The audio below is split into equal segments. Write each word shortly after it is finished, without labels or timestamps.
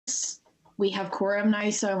We have quorum now,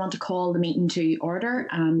 so I want to call the meeting to order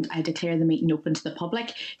and I declare the meeting open to the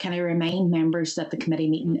public. Can I remind members that the committee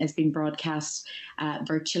meeting is being broadcast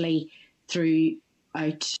virtually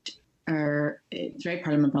throughout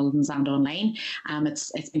Parliament buildings and online.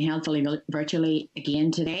 It's been held fully virtually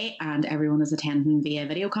again today, and everyone is attending via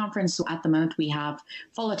video conference. So at the moment we have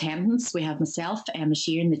full attendance. We have myself, Emma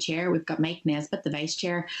Sheeran, the chair. We've got Mike Nesbitt, the vice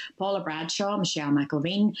chair, Paula Bradshaw, Michelle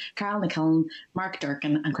McElveen, Carol McKillen, Mark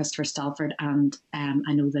Durkin, and Christopher Stalford. And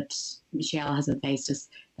I know that Michelle has advised us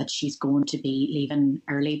that she's going to be leaving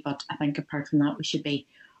early, but I think apart from that we should be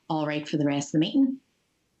all right for the rest of the meeting.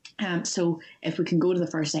 So if we can go to the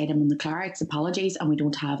first item on the clerics, apologies, and we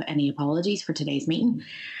don't have any apologies for today's meeting.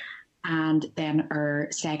 And then our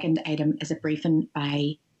second item is a briefing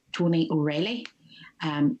by Tony O'Reilly,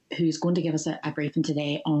 who's going to give us a briefing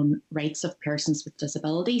today on rights of persons with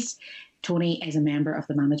disabilities. Tony is a member of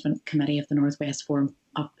the Management Committee of the North West Forum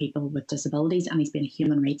of People with Disabilities, and he's been a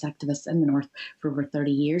human rights activist in the North for over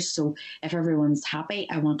 30 years. So if everyone's happy,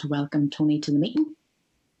 I want to welcome Tony to the meeting.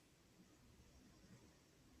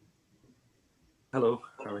 Hello,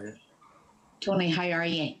 how are you? Tony, how are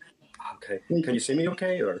you? Okay. Can you see me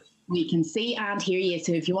okay? Or we can see and hear you.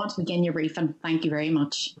 So if you want to begin your briefing, thank you very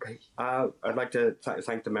much. Okay. I'd like to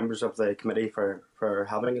thank the members of the committee for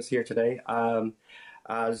having us here today.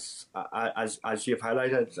 As you've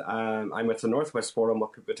highlighted, I'm with the North West Forum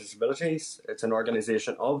of People with Disabilities. It's an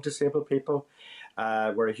organisation of disabled people.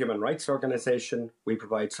 We're a human rights organisation. We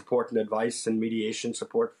provide support and advice and mediation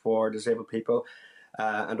support for disabled people.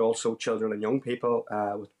 And also children and young people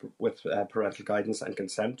with parental guidance and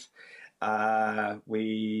consent.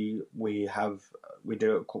 We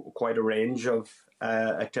do quite a range of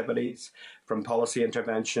activities, from policy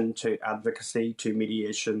intervention to advocacy to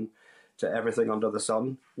mediation to everything under the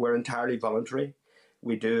sun. We're entirely voluntary.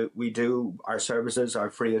 Our services are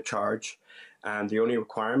free of charge, and the only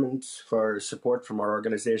requirement for support from our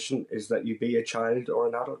organisation is that you be a child or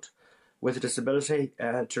an adult with a disability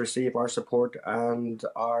to receive our support and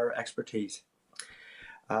our expertise.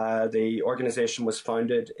 The organisation was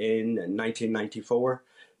founded in 1994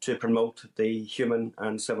 to promote the human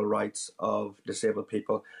and civil rights of disabled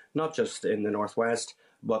people, not just in the Northwest,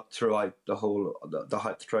 but throughout the whole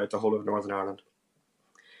of Northern Ireland.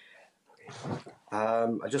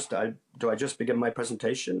 Do I just begin my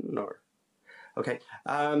presentation, or? Okay,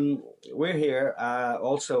 we're here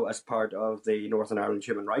also as part of the Northern Ireland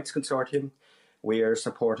Human Rights Consortium. We are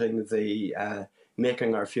supporting the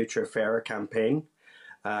Making Our Future Fairer campaign.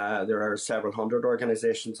 There are several hundred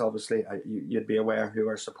organisations, obviously, you'd be aware, who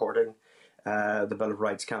are supporting the Bill of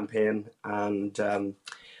Rights campaign. And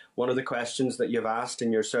one of the questions that you've asked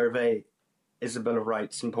in your survey, is a Bill of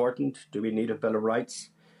Rights important? Do we need a Bill of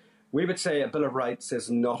Rights? We would say a Bill of Rights is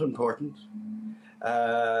not important.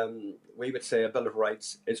 We would say a Bill of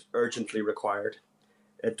Rights is urgently required.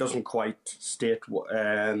 It doesn't quite state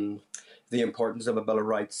the importance of a Bill of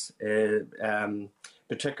Rights,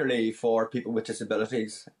 particularly for people with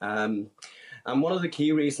disabilities. And one of the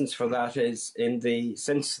key reasons for that is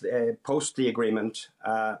post the agreement,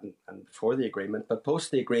 and before the agreement, but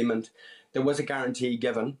post the agreement, there was a guarantee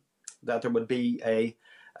given that there would be a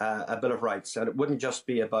Bill of Rights, and it wouldn't just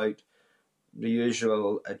be about the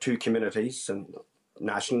usual two communities and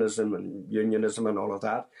nationalism and unionism and all of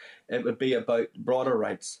that. It would be about broader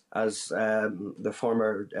rights, as the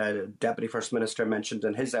former Deputy First Minister mentioned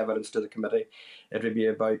in his evidence to the committee. It would be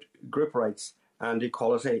about group rights and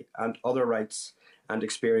equality and other rights and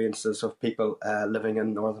experiences of people living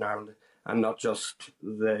in Northern Ireland, and not just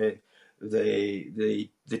the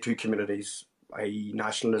two communities, i.e.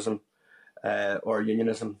 nationalism or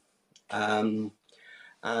unionism. And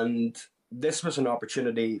this was an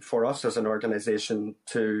opportunity for us as an organisation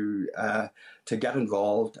to get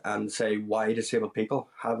involved and say why disabled people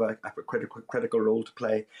have a critical role to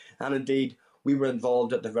play. And indeed, we were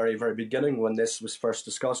involved at the very, very beginning when this was first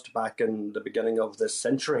discussed back in the beginning of this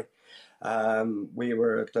century. We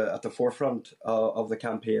were at the forefront of the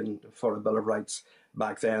campaign for a Bill of Rights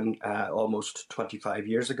back then, almost 25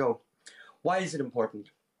 years ago. Why is it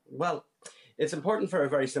important? Well, it's important for a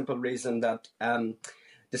very simple reason that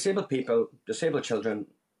disabled people, disabled children,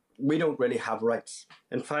 we don't really have rights.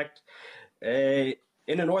 In fact, in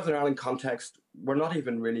a Northern Ireland context, we're not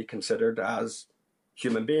even really considered as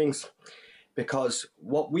human beings, because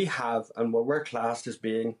what we have and what we're classed as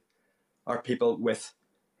being are people with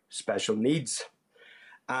special needs.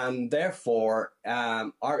 And therefore,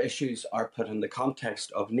 our issues are put in the context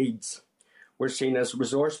of needs. We're seen as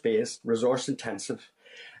resource-based, resource-intensive,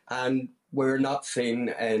 and we're not seen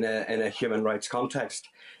in a human rights context,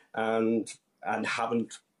 and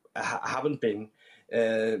haven't been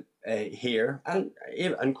here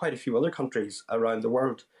and quite a few other countries around the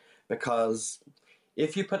world, because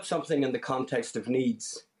if you put something in the context of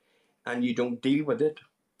needs and you don't deal with it,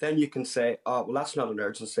 then you can say, oh, well, that's not an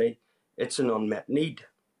urgency. It's an unmet need.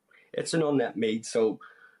 It's an unmet need, so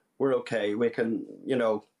we're okay. We can,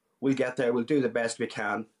 we'll get there. We'll do the best we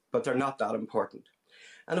can, but they're not that important.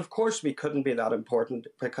 And of course, we couldn't be that important,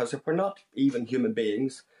 because if we're not even human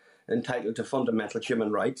beings entitled to fundamental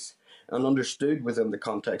human rights and understood within the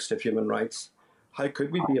context of human rights, how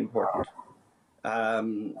could we be important?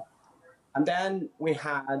 And then we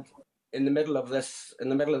had, in the middle of this,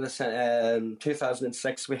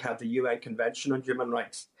 2006, we had the UN Convention on Human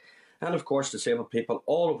Rights. And of course, disabled people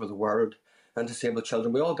all over the world and disabled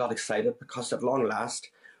children, we all got excited, because at long last,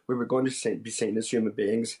 we were going to be seen as human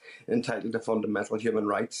beings entitled to fundamental human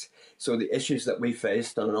rights. So the issues that we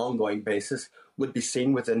faced on an ongoing basis would be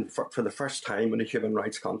seen within, for the first time, in a human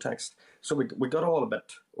rights context. So we got all a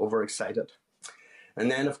bit overexcited. And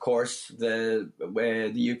then, of course, the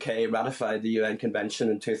UK ratified the UN Convention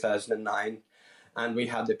in 2009, and we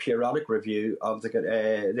had the periodic review of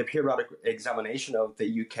the periodic examination of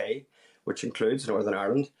the UK, which includes Northern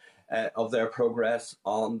Ireland, of their progress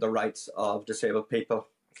on the rights of disabled people.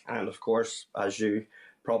 And of course, as you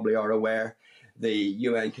probably are aware, the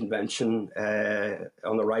UN Convention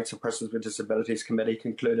on the Rights of Persons with Disabilities Committee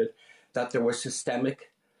concluded that there were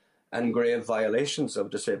systemic and grave violations of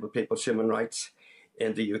disabled people's human rights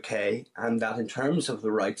in the UK, and that in terms of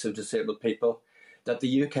the rights of disabled people, that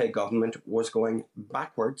the UK government was going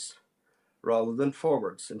backwards rather than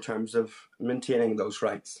forwards in terms of maintaining those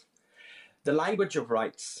rights. The language of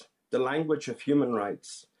rights, the language of human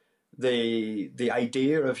rights, the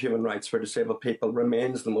idea of human rights for disabled people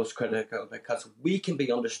remains the most critical, because we can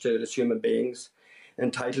be understood as human beings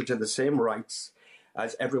entitled to the same rights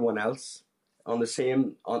as everyone else, on the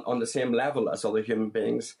same level as other human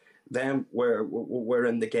beings. Then we're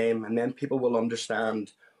in the game, and then people will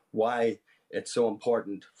understand why it's so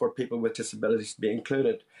important for people with disabilities to be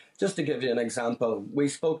included. Just to give you an example, we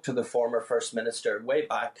spoke to the former First Minister way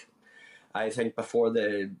back, I think before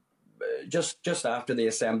just after the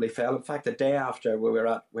Assembly fell. In fact, the day after, we were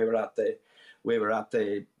at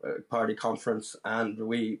the party conference, and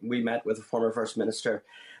we met with the former First Minister,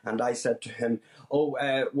 and I said to him,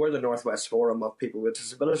 we're the Northwest Forum of People with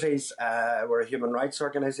Disabilities, we're a human rights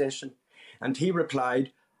organisation. And he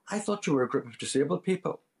replied, I thought you were a group of disabled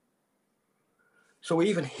people. So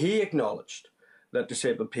even he acknowledged that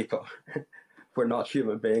disabled people were not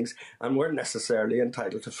human beings and weren't necessarily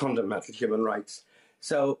entitled to fundamental human rights.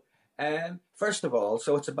 So first of all,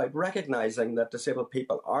 so it's about recognising that disabled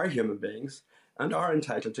people are human beings and are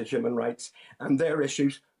entitled to human rights, and their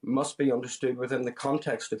issues must be understood within the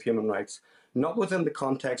context of human rights, not within the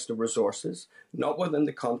context of resources, not within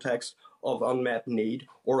the context of unmet need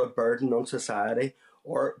or a burden on society,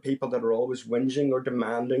 or people that are always whinging or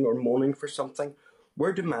demanding or moaning for something.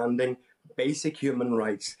 We're demanding basic human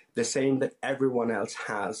rights, the same that everyone else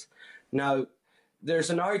has. Now, there's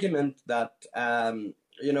an argument that,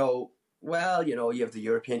 you have the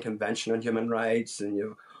European Convention on Human Rights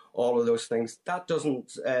and all of those things. That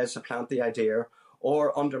doesn't supplant the idea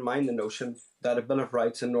or undermine the notion that a Bill of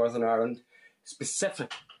Rights in Northern Ireland,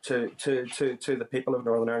 specific to the people of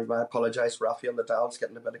Northern Ireland. I apologise, Raphael Nadal's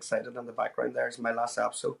getting a bit excited in the background there. It's my last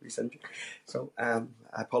episode. So I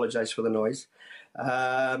apologise for the noise.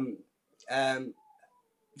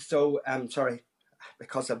 Sorry,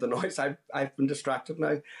 because of the noise, I've been distracted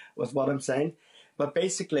now with what I'm saying. But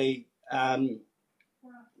basically,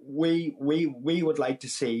 we would like to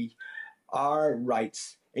see our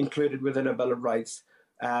rights included within a Bill of Rights,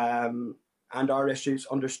 and our issues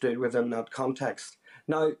understood within that context.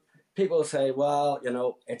 Now, people say, well,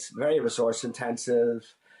 it's very resource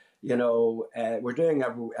intensive, we're doing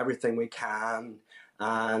everything we can,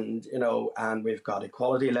 and we've got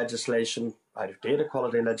equality legislation, out-of-date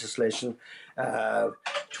equality legislation,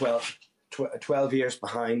 12 years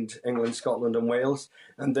behind England, Scotland and Wales,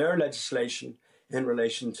 and their legislation in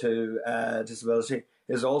relation to disability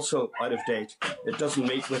is also out of date. It doesn't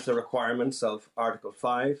meet with the requirements of Article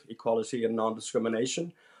 5, equality and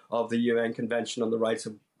non-discrimination, of the UN Convention on the Rights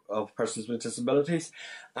of Persons with Disabilities,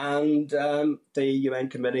 and the UN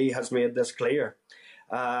Committee has made this clear.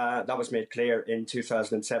 That was made clear in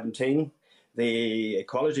 2017. The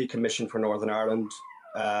Equality Commission for Northern Ireland,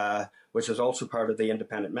 which is also part of the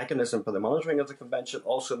independent mechanism for the monitoring of the Convention,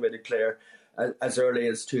 also made it clear as early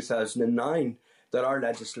as 2009 that our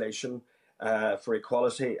legislation for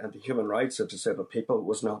equality and the human rights of disabled people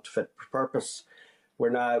was not fit for purpose. We're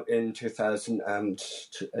now in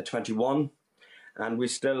 2021, and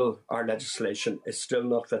our legislation is still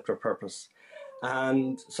not fit for purpose.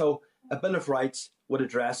 And so a Bill of Rights would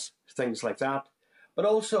address things like that, but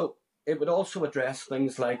also it would also address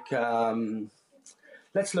things like,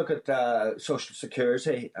 let's look at social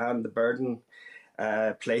security and the burden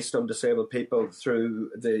placed on disabled people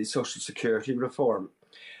through the social security reform.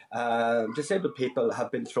 Disabled people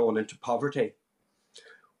have been thrown into poverty.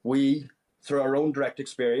 We, through our own direct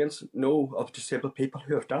experience, know of disabled people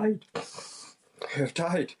who have died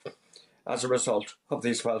as a result of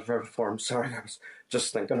these welfare reforms. Sorry, I was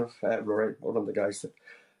just thinking of Rory, one of the guys that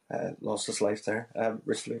lost his life there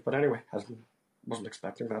recently. But anyway, wasn't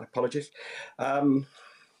expecting that. Apologies.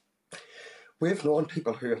 We've known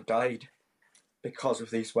people who have died because of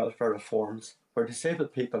these welfare reforms, where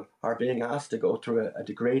disabled people are being asked to go through a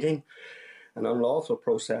degrading and unlawful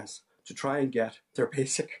process to try and get their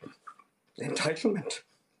basic entitlement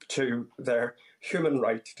to their human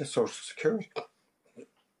right to social security.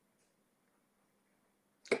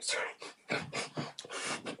 Sorry.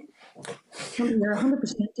 You're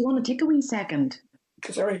 100%. Do you want to take a wee second?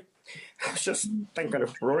 Sorry. I was just thinking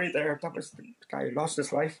of Rory there. That was the guy who lost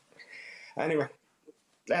his life. Anyway,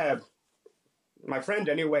 my friend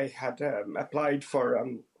anyway had applied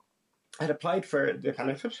for the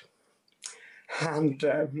benefit, and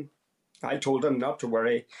I told him not to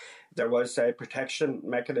worry. There was a protection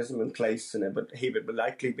mechanism in place, and he would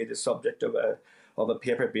likely be the subject of a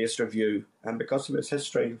paper-based review. And because of his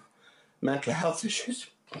history of mental health issues,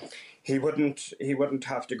 he wouldn't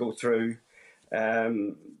have to go through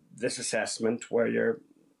this assessment where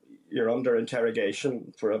you're under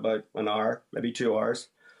interrogation for about an hour, maybe 2 hours,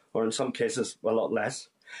 or in some cases a lot less,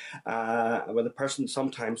 where the person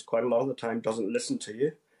sometimes, quite a lot of the time, doesn't listen to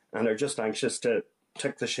you and are just anxious to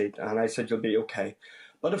tick the sheet. And I said, you'll be okay.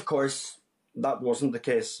 But of course, that wasn't the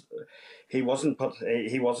case. He wasn't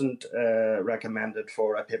recommended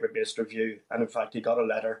for a paper-based review, and in fact, he got a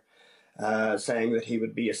letter saying that he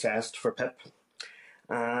would be assessed for PIP,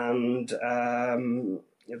 and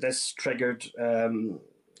this triggered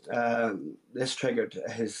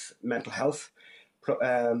his mental health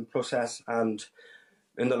process, and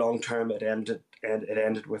in the long term, it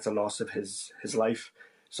ended with the loss of his life.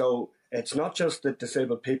 So it's not just that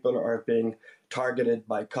disabled people are being targeted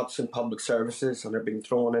by cuts in public services and are being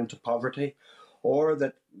thrown into poverty, or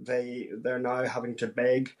that they're now having to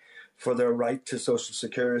beg for their right to social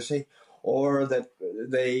security, or that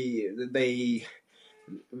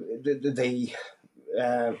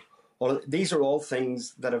these are all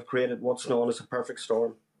things that have created what's known as a perfect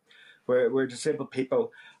storm, where disabled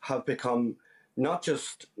people have become not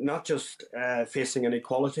just facing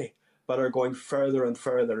inequality, but are going further and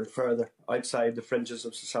further and further outside the fringes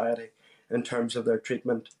of society in terms of their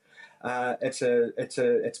treatment.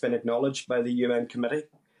 It's been acknowledged by the UN Committee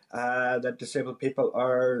that disabled people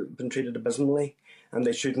are been treated abysmally, and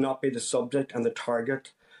they should not be the subject and the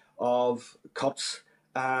target of cuts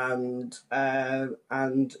and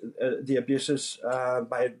the abuses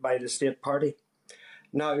by the state party.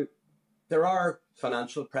 Now, there are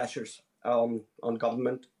financial pressures on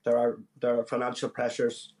government. There are financial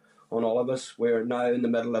pressures on all of us. We're now in the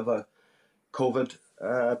middle of a COVID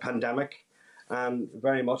pandemic, and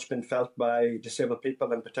very much been felt by disabled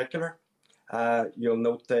people in particular. You'll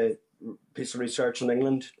note the piece of research in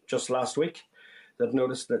England just last week that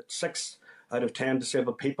noticed that 6 out of 10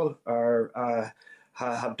 disabled people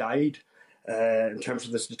have died in terms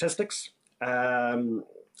of the statistics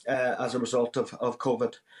as a result of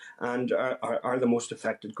COVID, and are the most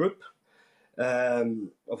affected group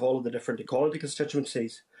of all of the different equality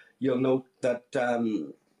constituencies. You'll note that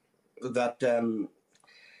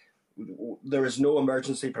there is no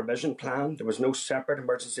emergency provision plan. There was no separate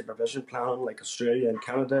emergency provision plan like Australia and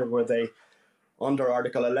Canada, where they, under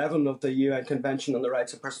Article 11 of the UN Convention on the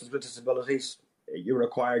Rights of Persons with Disabilities, you're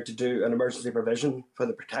required to do an emergency provision for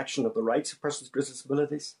the protection of the rights of persons with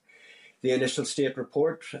disabilities. The initial state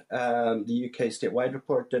report, the UK statewide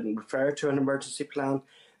report, didn't refer to an emergency plan,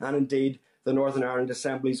 and indeed the Northern Ireland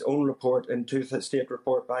Assembly's own report, state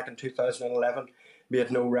report back in 2011, made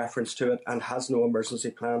no reference to it and has no emergency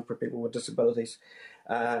plan for people with disabilities,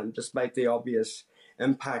 despite the obvious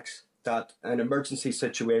impacts that an emergency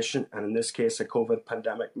situation, and in this case a COVID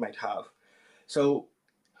pandemic, might have. So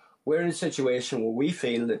we're in a situation where we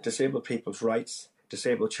feel that disabled people's rights,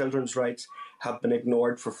 disabled children's rights, have been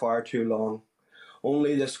ignored for far too long.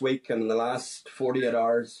 Only this week, in the last 48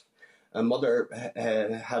 hours, a mother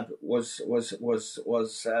was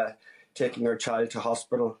taking her child to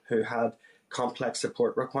hospital who had complex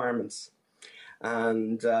support requirements,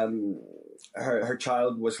 and her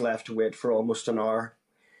child was left to wait for almost an hour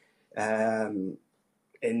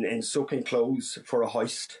in soaking clothes for a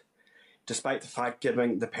hoist despite the fact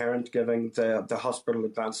the parent giving the hospital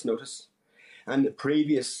advance notice. And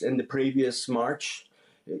in the previous March,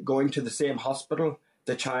 going to the same hospital,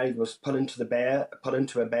 the child was put into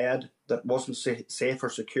a bed that wasn't safe or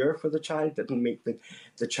secure for the child, didn't meet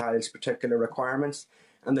the child's particular requirements,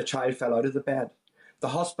 and the child fell out of the bed. The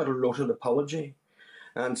hospital wrote an apology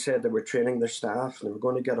and said they were training their staff and they were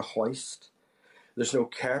going to get a hoist. There's no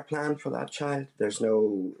care plan for that child. There was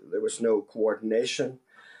no coordination,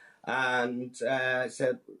 and then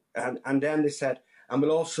they said, and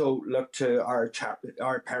we'll also look to our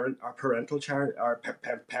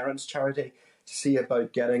parents' charity to see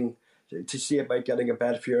about getting a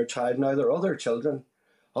bed for your child. Now there are other children,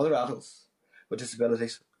 other adults with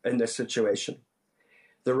disabilities in this situation.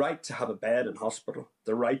 The right to have a bed in hospital,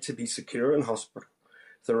 the right to be secure in hospital,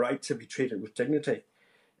 the right to be treated with dignity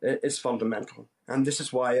is fundamental. And this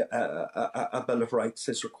is why a Bill of Rights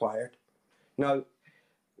is required. Now,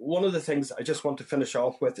 one of the things I just want to finish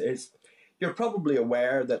off with is, you're probably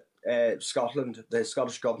aware that Scotland, the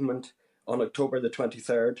Scottish Government, on October the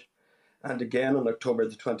 23rd, and again on October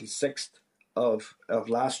the 26th of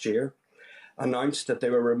last year, announced that they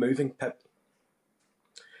were removing PIP.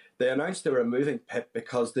 They announced they were removing PIP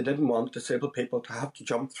because they didn't want disabled people to have to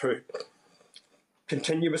jump through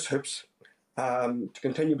continuous hoops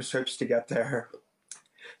to get their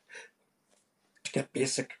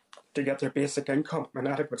basic income, an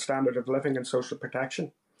adequate standard of living and social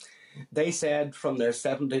protection. They said from their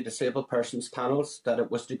 70 disabled persons panels that it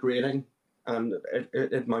was degrading and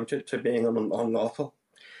it amounted to being unlawful.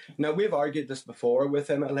 Now, we've argued this before with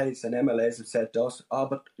MLAs, and MLAs have said to us,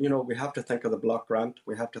 but we have to think of the block grant,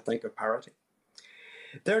 we have to think of parity.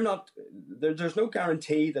 There's no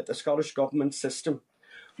guarantee that the Scottish Government system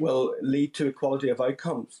will lead to equality of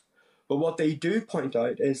outcomes. But what they do point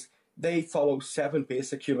out is they follow 7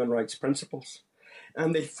 basic human rights principles.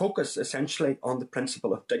 And they focus essentially on the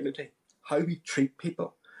principle of dignity, how we treat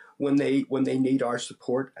people when they need our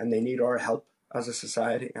support and they need our help as a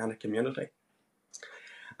society and a community.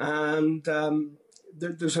 And so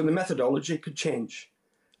the methodology could change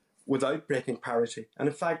without breaking parity. And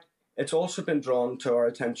in fact, it's also been drawn to our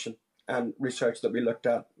attention and research that we looked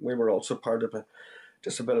at. We were also part of a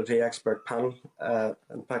disability expert panel,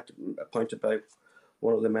 in fact, appointed by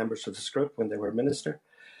one of the members of this group when they were minister.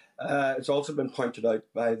 It's also been pointed out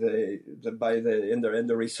in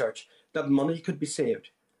the research that money could be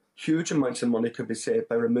saved. Huge amounts of money could be saved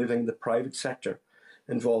by removing the private sector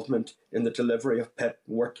involvement in the delivery of PIP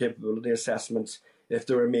work capability assessments if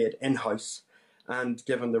they were made in-house and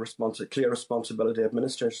given the clear responsibility of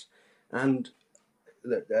ministers. And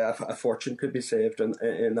a fortune could be saved in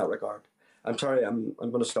that regard. I'm sorry, I'm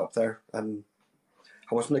going to stop there. I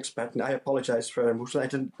wasn't expecting. I apologise for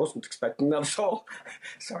emotion. Wasn't expecting that at all.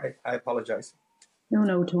 Sorry, I apologise.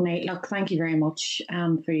 No, Tony. Look, thank you very much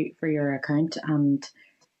for your account, and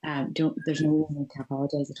there's no need to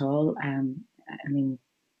apologise at all. I mean,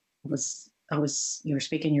 you were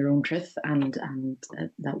speaking your own truth, and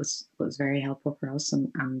that was very helpful for us,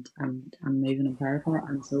 and moving and powerful,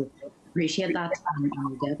 and so appreciate that. And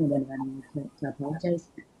we definitely don't have any to apologise.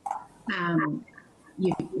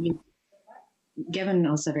 You've given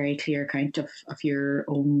us a very clear account of your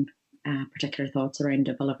own particular thoughts around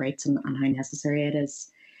the Bill of Rights and how necessary it is.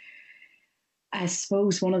 I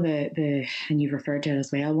suppose one of the and you've referred to it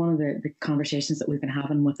as well, one of the conversations that we've been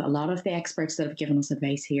having with a lot of the experts that have given us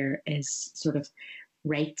advice here is sort of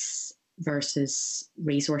rights versus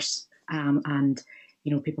resource. And,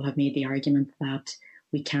 people have made the argument that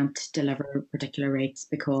we can't deliver particular rights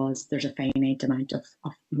because there's a finite amount of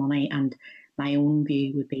money. And my own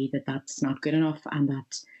view would be that that's not good enough, and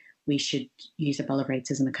that we should use a Bill of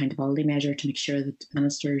Rights as an accountability measure to make sure that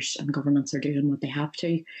ministers and governments are doing what they have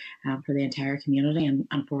to for the entire community, and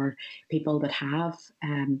for people that have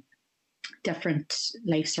different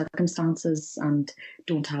life circumstances and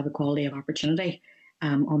don't have equality of opportunity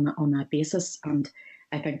on that basis. And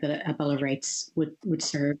I think that a Bill of Rights would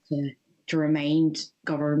serve to remind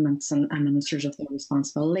governments and ministers of their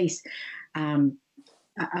responsibilities.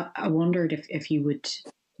 I wondered if you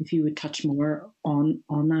would touch more on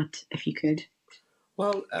that, if you could.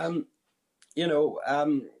 Well,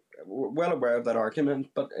 we're well aware of that argument,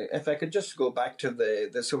 but if I could just go back to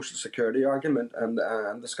the social security argument and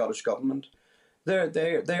the Scottish Government,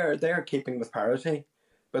 they're keeping with parity,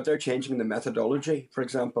 but they're changing the methodology, for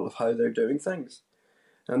example, of how they're doing things.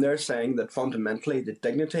 And they're saying that fundamentally the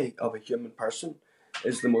dignity of a human person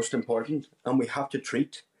is the most important, and we have to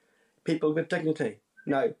treat people with dignity.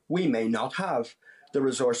 Now, we may not have the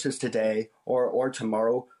resources today or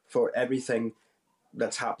tomorrow for everything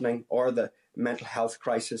that's happening, or the mental health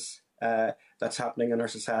crisis that's happening in our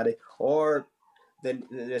society, or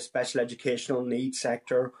the special educational needs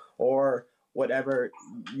sector, or whatever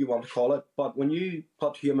you want to call it. But when you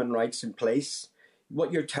put human rights in place,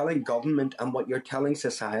 what you're telling government and what you're telling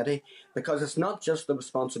society, because it's not just the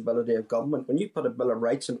responsibility of government. When you put a Bill of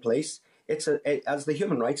Rights in place, as the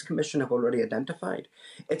Human Rights Commission have already identified,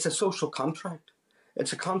 it's a social contract.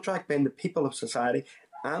 It's a contract between the people of society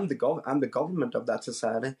and the government of that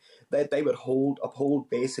society, that they would uphold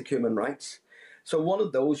basic human rights. So one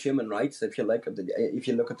of those human rights, if you look at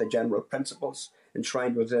the general principles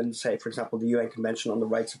enshrined within, say, for example, the UN Convention on the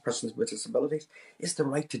Rights of Persons with Disabilities, is the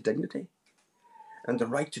right to dignity and the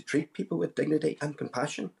right to treat people with dignity and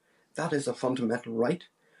compassion. That is a fundamental right.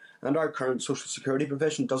 And our current social security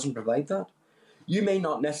provision doesn't provide that. You may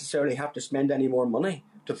not necessarily have to spend any more money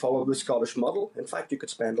to follow the Scottish model. In fact, you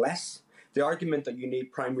could spend less. The argument that you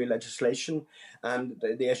need primary legislation and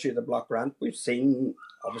the issue of the block grant, we've seen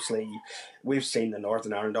the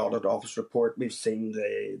Northern Ireland Audit Office report, we've seen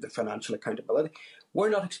the financial accountability.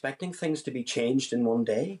 We're not expecting things to be changed in one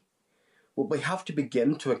day. But we have to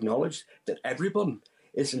begin to acknowledge that everyone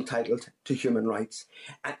is entitled to human rights.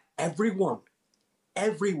 And everyone,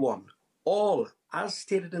 all, as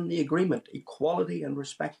stated in the agreement, equality and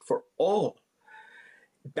respect for all,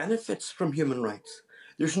 benefits from human rights.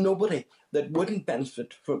 There's nobody that wouldn't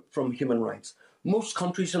benefit from human rights. Most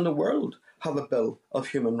countries in the world have a Bill of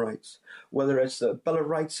Human Rights, whether it's the Bill of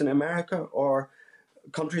Rights in America or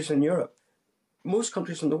countries in Europe. Most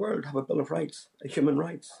countries in the world have a Bill of Rights, human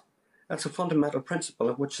rights. That's a fundamental principle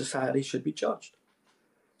of which society should be judged.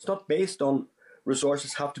 It's not based on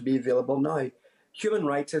resources have to be available now. Human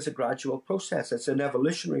rights is a gradual process. It's an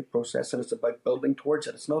evolutionary process, and it's about building towards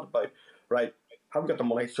it. It's not about, right, haven't got the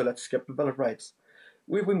money, so let's skip the Bill of Rights.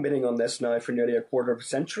 We've been meeting on this now for nearly a quarter of a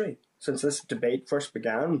century, since this debate first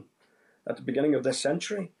began at the beginning of this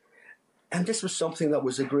century. And this was something that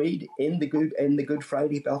was agreed in the Good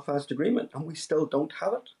Friday Belfast Agreement, and we still don't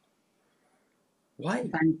have it. Why?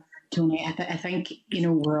 Tony, I think,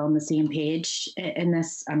 we're on the same page in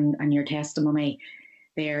this, and your testimony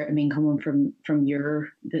there, I mean, coming from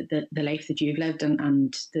the life that you've lived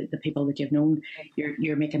and the people that you've known,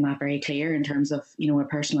 you're making that very clear in terms of, a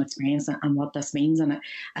personal experience and what this means. And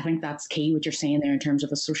I think that's key, what you're saying there in terms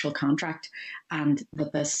of a social contract, and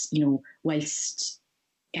that this, whilst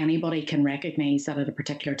anybody can recognise that at a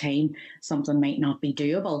particular time something might not be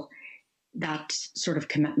doable, that sort of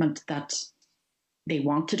commitment that they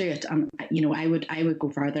want to do it. And, I would go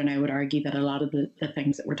further, and I would argue that a lot of the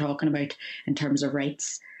things that we're talking about in terms of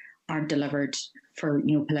rights aren't delivered for,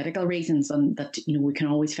 political reasons, and that, we can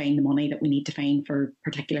always find the money that we need to find for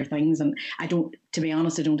particular things. And to be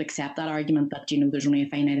honest, I don't accept that argument that, there's only a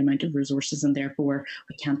finite amount of resources and therefore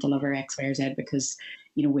we can't deliver X, Y, or Z, because,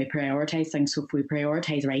 we prioritise things. So if we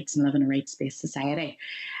prioritise rights and live in a rights-based society,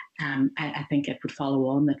 I think it would follow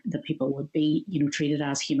on that people would be, treated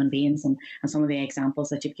as human beings. And some of the examples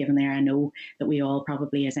that you've given there, I know that we all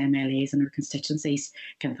probably as MLAs in our constituencies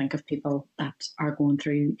can think of people that are going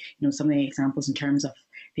through, some of the examples in terms of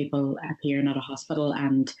people appearing at a hospital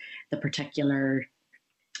and the particular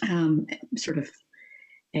sort of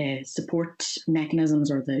support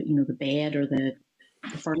mechanisms, or the bed or the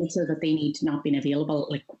furniture that they need not being available.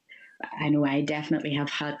 Like, I know I definitely have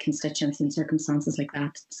had constituents in circumstances like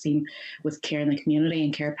that, seen with care in the community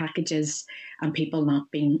and care packages, and people not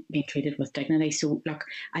being treated with dignity. So, look,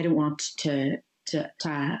 I don't want to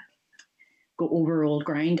go over old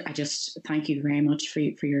ground. I just thank you very much for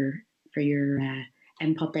your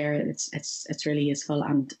input there. It's really useful,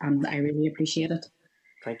 and I really appreciate it.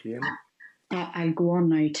 Thank you. I'll go on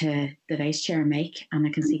now to the Vice Chair, Mike, and I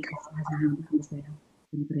can see Chris has a hand as well.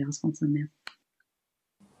 Anybody else wants on there?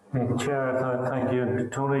 Chair, thank you.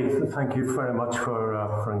 And Tony, thank you very much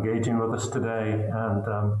for engaging with us today. And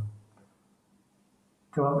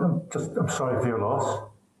I'm sorry for your loss.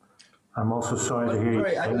 I'm also sorry to hear.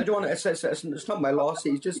 Sorry, I don't want to. It's not my loss.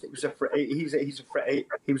 He was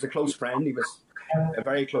a close friend. He was a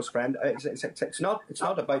very close friend. It's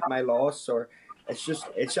not about my loss, or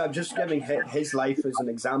I'm just giving his life as an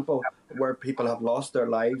example where people have lost their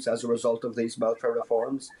lives as a result of these welfare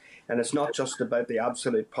reforms. And it's not just about the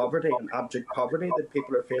absolute poverty and abject poverty that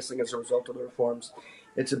people are facing as a result of the reforms.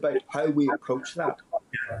 It's about how we approach that.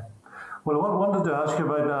 Yeah. Well, I wanted to ask you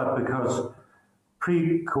about that because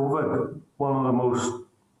pre-COVID, one of the most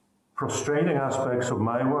frustrating aspects of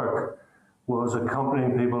my work was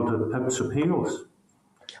accompanying people to PIP's appeals.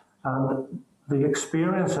 And the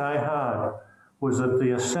experience I had was that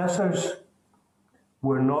the assessors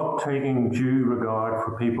were not taking due regard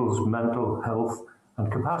for people's mental health and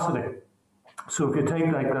capacity. So if you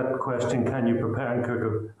take like that question, can you prepare and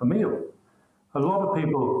cook a meal? A lot of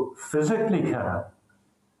people physically can.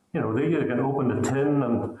 You know, they can open a tin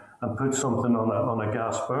and put something on a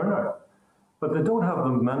gas burner, but they don't have the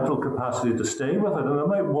mental capacity to stay with it, and they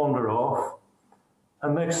might wander off.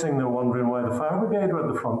 And next thing they're wondering why the fire brigade are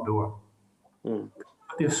at the front door.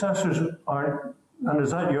 But the assessors aren't, and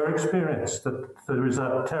is that your experience, that there is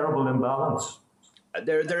that terrible imbalance?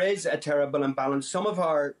 There is a terrible imbalance. Some of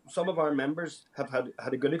our members have had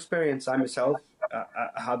a good experience. I myself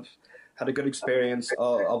have had a good experience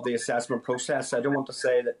of the assessment process. I don't want to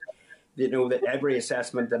say that that every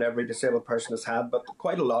assessment that every disabled person has had, but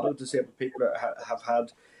quite a lot of disabled people have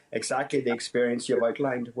had exactly the experience you've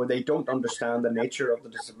outlined, where they don't understand the nature of the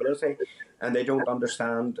disability and they don't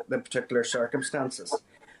understand the particular circumstances.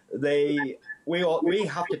 We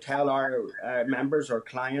have to tell our members or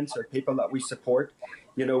clients or people that we support,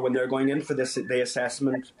 when they're going in for the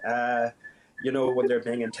assessment, when they're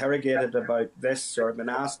being interrogated about this or been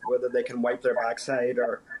asked whether they can wipe their backside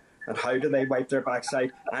and how do they wipe their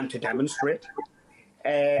backside, and to demonstrate.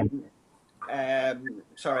 Sorry,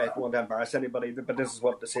 I don't want to embarrass anybody, but this is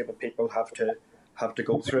what disabled people have to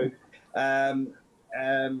go through. I'm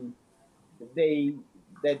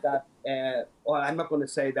not going to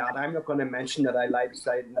say that. I'm not going to mention that I lie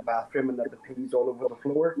beside in the bathroom and that the pee's all over the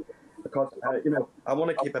floor, because I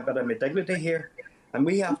want to keep a bit of my dignity here, and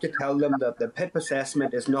we have to tell them that the PIP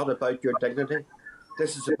assessment is not about your dignity.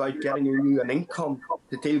 This is about getting you an income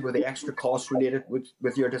to deal with the extra costs related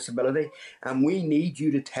with your disability. And we need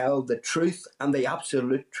you to tell the truth and the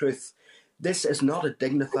absolute truth. This is not a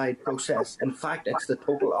dignified process. In fact, it's the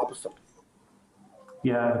total opposite.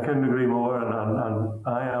 Yeah, I couldn't agree more. And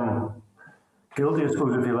I am guilty, I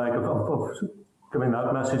suppose, if you like, of giving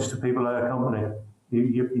that message to people I accompany.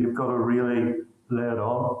 You've got to really lay it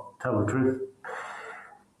on, tell the truth.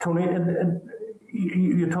 Tony, and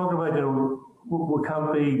you talk about, we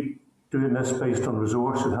can't be doing this based on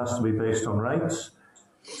resource, it has to be based on rights.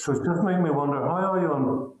 So it's just making me wonder, how are you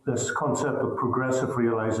on this concept of progressive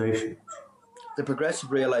realisation? The progressive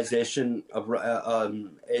realisation of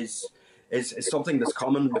is something that's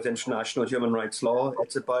common with international human rights law.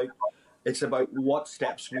 It's about what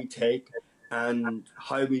steps we take and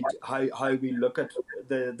how we look at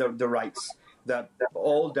the rights that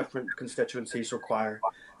all different constituencies require,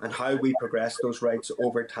 and how we progress those rights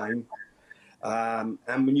over time. And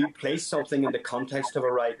when you place something in the context of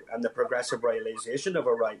a right and the progressive realisation of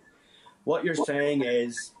a right, what you're saying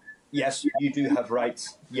is, yes, you do have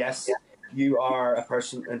rights. Yes, you are a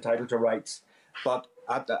person entitled to rights. But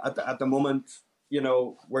at the moment,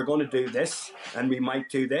 we're going to do this and we might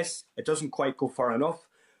do this. It doesn't quite go far enough,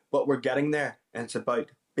 but we're getting there. And it's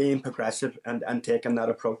about being progressive and taking that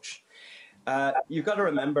approach. You've got to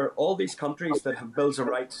remember, all these countries that have bills of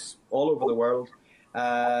rights all over the world,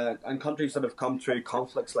 and countries that have come through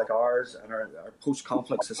conflicts like ours and our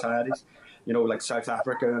post-conflict societies, like South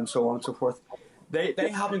Africa and so on and so forth, they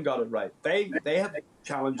haven't got it right. They have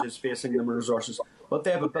challenges facing them and resources, but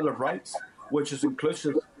they have a Bill of Rights which is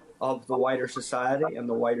inclusive of the wider society and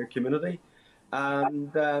the wider community,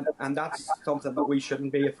 and that's something that we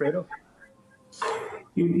shouldn't be afraid of.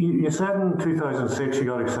 You said in 2006 you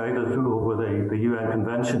got excited over the UN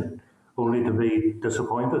Convention, only to be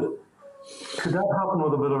disappointed. Could that happen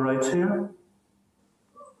with a Bill of Rights here?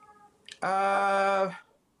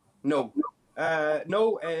 No.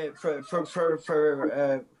 No,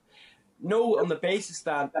 on the basis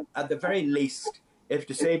that, at the very least, if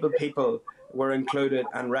disabled people were included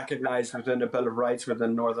and recognised within a Bill of Rights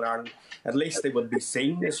within Northern Ireland, at least they would be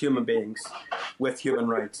seen as human beings with human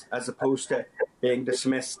rights, as opposed to being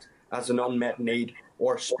dismissed as an unmet need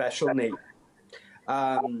or special need.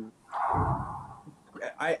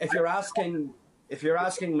 If you're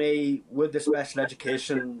asking me, would the special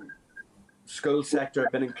education school sector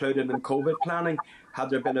have been included in COVID planning had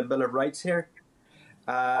there been a Bill of Rights here,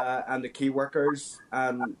 and the key workers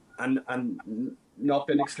and not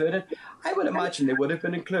been excluded? I would imagine they would have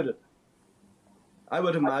been included. I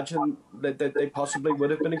would imagine that they possibly would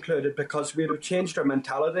have been included, because we would have changed our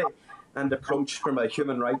mentality and approach from a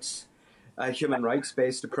human rights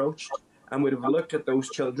based approach, and we'd have looked at those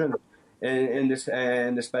children in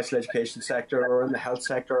the special education sector or in the health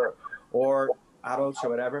sector or adults or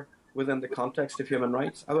whatever within the context of human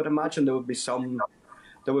rights. I would imagine there would be some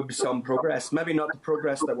progress. Maybe not the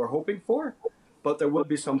progress that we're hoping for, but there would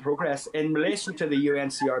be some progress. In relation to the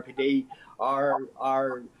UNCRPD,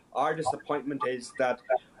 our disappointment is that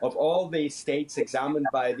of all the states examined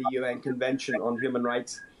by the UN Convention on Human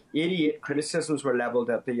Rights, 88 criticisms were levelled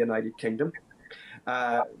at the United Kingdom.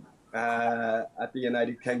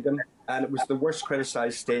 And it was the worst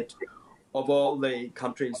criticised state of all the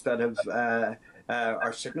countries that have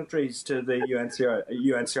are signatories to the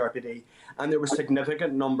UNCRPD, and there was a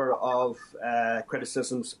significant number of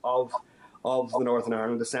criticisms of the Northern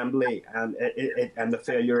Ireland Assembly and and the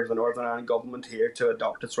failure of the Northern Ireland government here to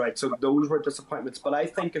adopt its rights. So those were disappointments. But I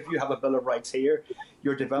think if you have a Bill of Rights here,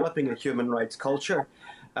 you're developing a human rights culture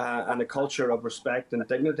and a culture of respect and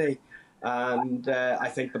dignity. And I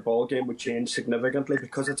think the ballgame would change significantly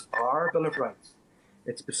because it's our Bill of Rights.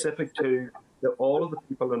 It's specific to all of the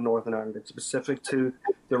people in Northern Ireland. It's specific to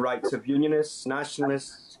the rights of unionists,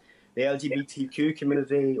 nationalists, the LGBTQ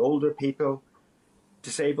community, older people,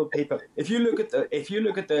 disabled people. If you look at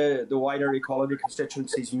the wider equality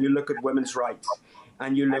constituencies, and you look at women's rights,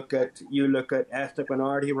 and you look at ethnic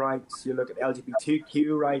minority rights, you look at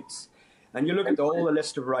LGBTQ rights, and you look at all the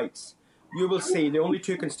list of rights, you will see the only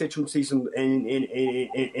two constituencies in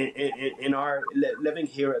our living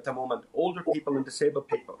here at the moment: older people and disabled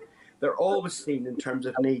people. They're always seen in terms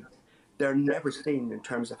of need. They're never seen in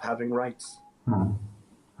terms of having rights.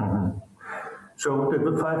 Mm-hmm. Mm-hmm. So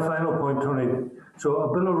the final point, Tony. So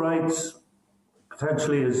a Bill of Rights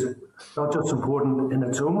potentially is not just important in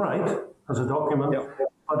its own right as a document, yep,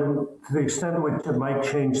 but to the extent to which it might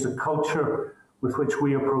change the culture with which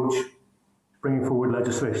we approach bringing forward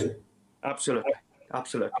legislation. Absolutely,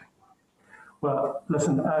 absolutely. Well,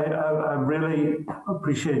 listen, I really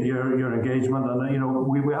appreciate your engagement, and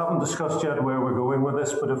we haven't discussed yet where we're going with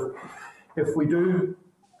this, but if we do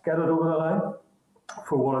get it over the line,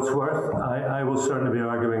 for what it's worth, I will certainly be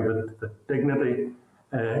arguing that dignity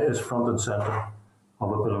is front and centre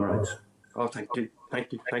of a Bill of Rights. Oh, thank you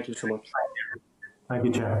so much. Thank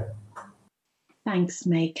you, Chair. Thanks,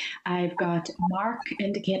 Mike. I've got Mark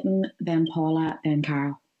indicating, then Paula, then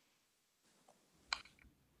Carol.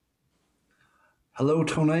 Hello,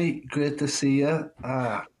 Tony. Great to see you.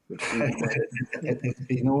 It's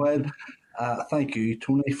been a while. Thank you,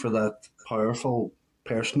 Tony, for that powerful,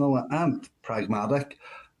 personal and pragmatic,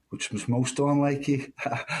 which was most unlike you,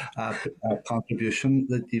 contribution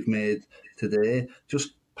that you've made today.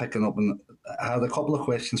 Just picking up, and I had a couple of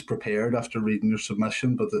questions prepared after reading your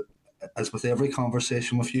submission, but as with every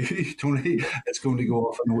conversation with you, Tony, it's going to go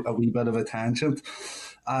off on a wee bit of a tangent.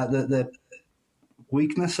 The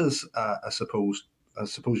weaknesses, I suppose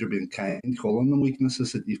you're being kind, calling them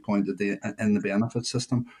weaknesses that you've pointed to in the benefit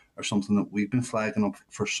system are something that we've been flagging up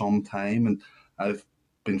for some time, and I've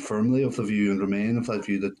been firmly of the view and remain of that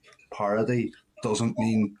view that parity doesn't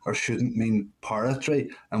mean or shouldn't mean parity,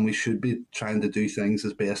 and we should be trying to do things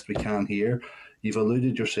as best we can here. You've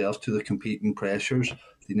alluded yourself to the competing pressures,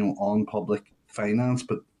 on public finance,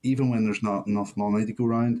 but even when there's not enough money to go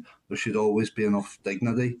around, there should always be enough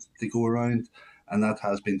dignity to go around, and that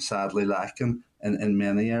has been sadly lacking in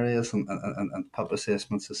many areas, and PIP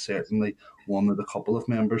assessments is certainly one that a couple of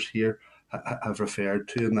members here have referred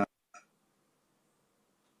to in that.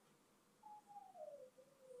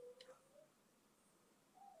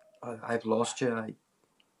 I've lost you.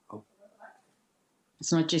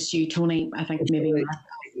 It's not just you, Tony. I think maybe.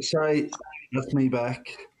 Sorry, lift me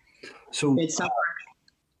back. So,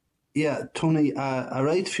 yeah, Tony, a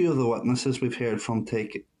right few of the witnesses we've heard from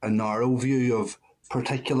take a narrow view of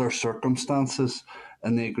particular circumstances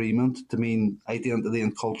in the agreement to mean identity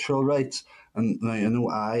and cultural rights. And now I know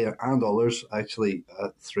I and others actually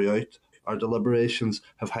throughout our deliberations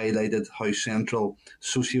have highlighted how central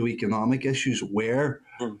socio-economic issues were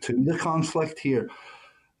to the conflict here.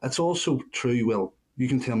 It's also true, well, you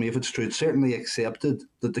can tell me if it's true, it's certainly accepted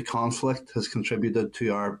that the conflict has contributed to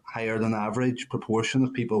our higher than average proportion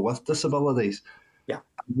of people with disabilities. Yeah.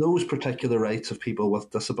 Those particular rights of people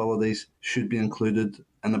with disabilities should be included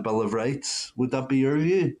in a Bill of Rights. Would that be your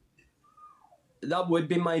view? That would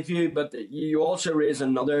be my view, but you also raise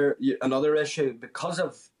another issue because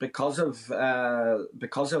of the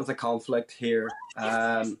conflict here,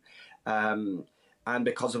 and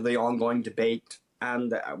because of the ongoing debate.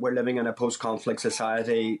 And we're living in a post-conflict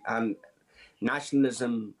society, and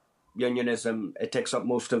nationalism, unionism, it takes up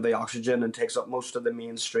most of the oxygen and takes up most of the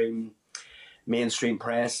mainstream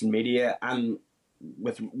press and media. And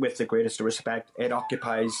with the greatest respect, it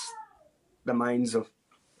occupies the minds of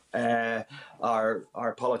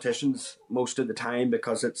our politicians most of the time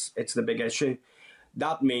because it's the big issue.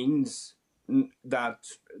 That means that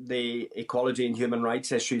the equality and human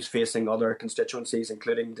rights issues facing other constituencies,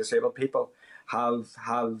 including disabled people, have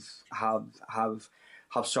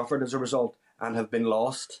suffered as a result and have been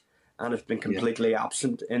lost and have been completely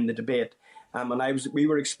absent in the debate. When we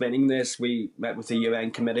were explaining this, we met with the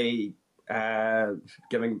UN committee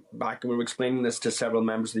giving back, and we were explaining this to several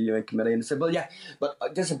members of the UN committee, and they said, well, yeah, but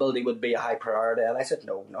disability would be a high priority. And I said,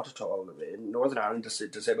 no, not at all. In Northern Ireland,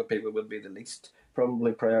 disabled people would be the least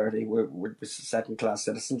probably priority. We're second-class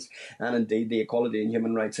citizens. And indeed, the equality and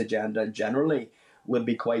human rights agenda generally would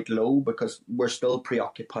be quite low, because we're still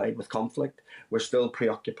preoccupied with conflict. We're still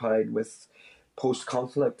preoccupied with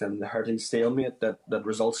post-conflict and the hurting stalemate that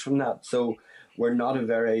results from that. So we're not a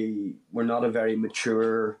very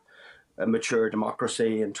mature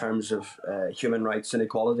democracy in terms of human rights and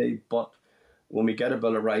equality. But when we get a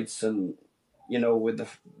Bill of Rights, and with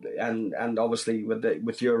obviously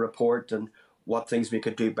with your report and what things we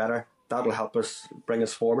could do better, that'll help us, bring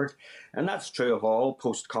us forward. And that's true of all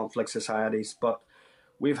post-conflict societies. But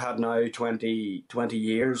we've had now 20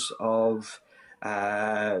 years of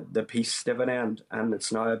the peace dividend, and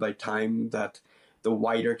it's now about time that the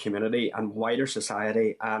wider community and wider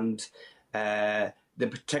society and the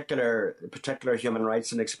particular human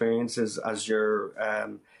rights and experiences, as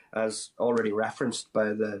already referenced by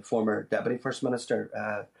the former Deputy First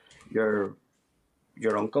Minister,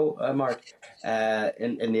 your uncle, Mark,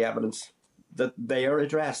 in the evidence, that they are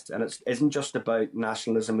addressed. And it isn't just about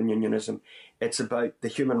nationalism and unionism, it's about the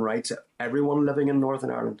human rights of everyone living in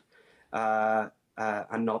Northern Ireland,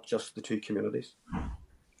 and not just the two communities.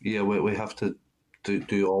 Yeah, we have to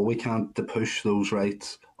do all we can to push those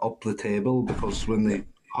rights up the table, because when they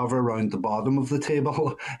hover around the bottom of the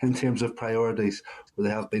table in terms of priorities, where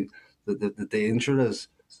they have been, the danger is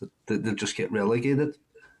that they'll just get relegated.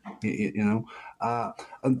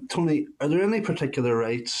 And Tony, are there any particular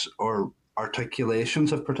rights or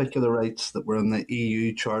articulations of particular rights that were in the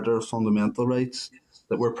EU Charter of Fundamental Rights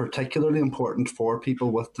that were particularly important for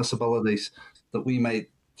people with disabilities that we might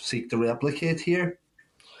seek to replicate here?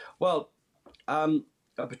 Well,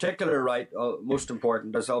 a particular right, most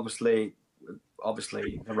important, is obviously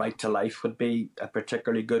the right to life would be a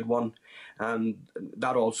particularly good one, and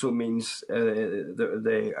that also means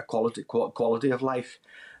the quality of life.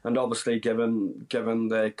 And obviously, given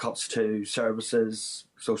the cuts to services,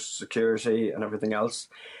 social security, and everything else,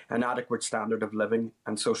 an adequate standard of living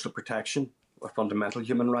and social protection, a fundamental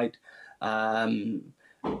human right.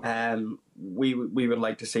 We would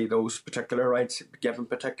like to see those particular rights given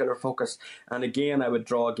particular focus. And again, I would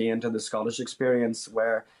draw again to the Scottish experience,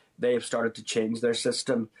 where they've started to change their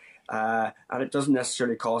system, and it doesn't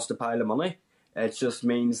necessarily cost a pile of money. It just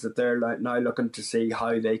means that they're now looking to see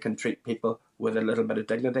how they can treat people with a little bit of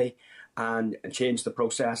dignity, and change the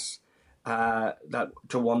process that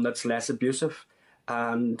to one that's less abusive,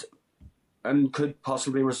 and could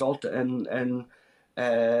possibly result in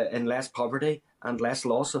less poverty and less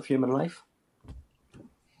loss of human life.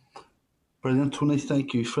 Brilliant, Tony.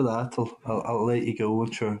 Thank you for that. I'll let you go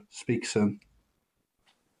and sure speak soon.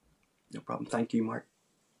 No problem. Thank you, Mark.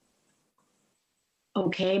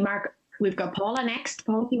 Okay, Mark. We've got Paula next.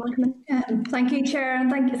 Paula, if you want to come in. Thank you, Chair,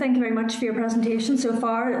 and thank you very much for your presentation so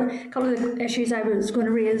far. A couple of the issues I was going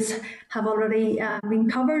to raise have already been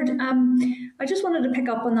covered. I just wanted to pick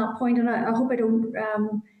up on that point, and I hope I don't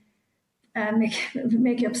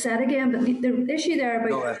make you upset again. But the issue there about...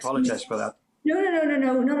 No, I apologise for that. No,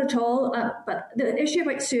 not at all. But the issue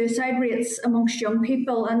about suicide rates amongst young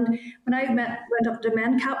people, and when I went up to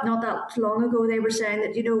MenCap not that long ago, they were saying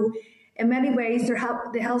that, in many ways, the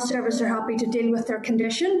health service are happy to deal with their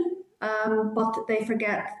condition, but they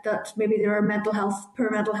forget that maybe there are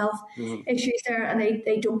poor mental health issues there, and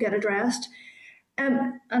they don't get addressed.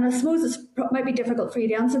 And I suppose it might be difficult for you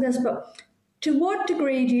to answer this, but to what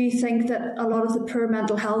degree do you think that a lot of the poor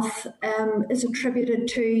mental health is attributed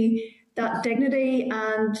to that dignity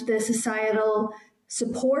and the societal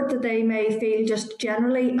support that they may feel just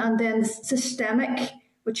generally, and then systemic,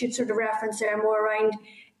 which you'd sort of reference there more around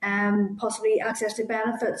possibly access to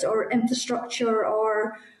benefits or infrastructure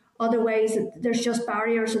or other ways that there's just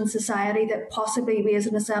barriers in society that possibly we as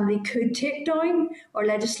an assembly could take down or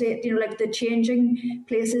legislate, like the changing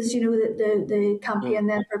places, the campaign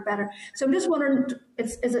then for better. So I'm just wondering,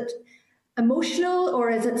 is it emotional or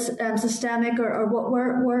is it systemic or what?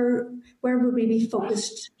 Where would we be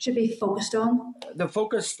focused? Should be focused on the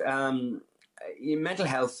focus. Mental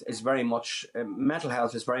health is very much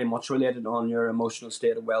related on your emotional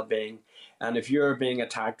state of well-being, and if you're being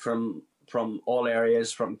attacked from all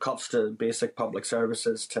areas, from cuts to basic public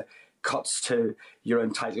services to cuts to your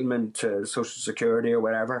entitlement to social security or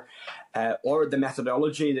whatever, or the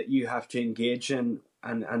methodology that you have to engage in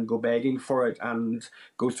and go begging for it and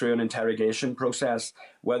go through an interrogation process,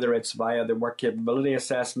 whether it's via the work capability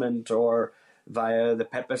assessment or via the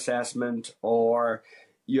PIP assessment, or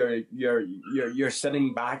you're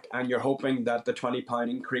sitting back and you're hoping that the £20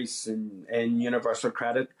 increase in universal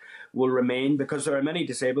credit will remain, because there are many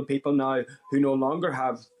disabled people now who no longer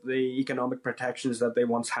have the economic protections that they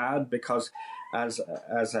once had, because as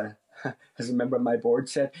a member of my board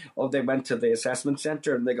said, they went to the assessment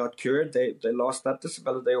centre and they got cured. They lost that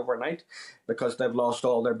disability overnight because they've lost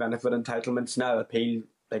all their benefit entitlements. Now appeal,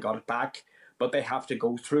 they got it back, but they have to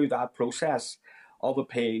go through that process of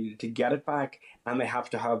appeal to get it back, and they have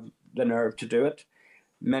to have the nerve to do it.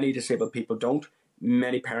 Many disabled people don't.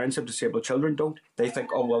 Many parents of disabled children don't. They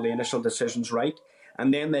think, oh, well, the initial decision's right.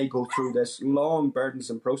 And then they go through this long,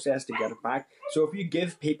 burdensome process to get it back. So if you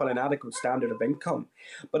give people an adequate standard of income,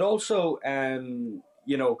 but also,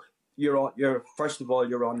 you're first of all,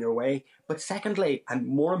 you're on your way. But secondly, and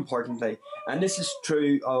more importantly, and this is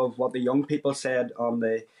true of what the young people said on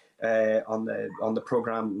the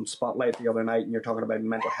programme Spotlight the other night, and you're talking about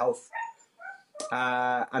mental health.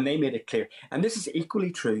 And they made it clear. And this is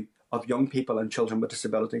equally true of young people and children with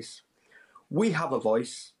disabilities. We have a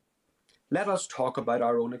voice. Let us talk about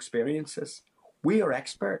our own experiences. We are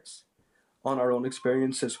experts on our own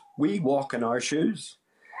experiences. We walk in our shoes.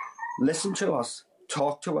 Listen to us,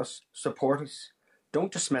 talk to us, support us.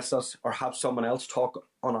 Don't dismiss us or have someone else talk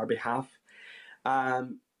on our behalf.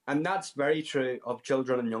 And that's very true of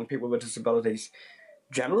children and young people with disabilities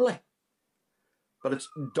generally. But it's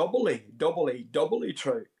doubly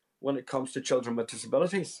true when it comes to children with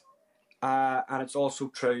disabilities. And it's also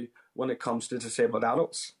true when it comes to disabled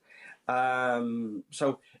adults.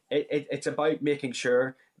 So it's about making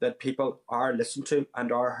sure that people are listened to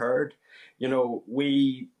and are heard.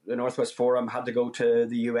 We, the Northwest Forum, had to go to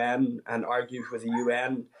the UN and argue with the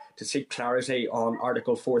UN to seek clarity on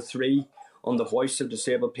Article 4.3 on the voice of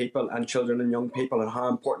disabled people and children and young people, and how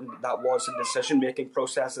important that was in decision-making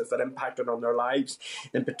processes that impacted on their lives,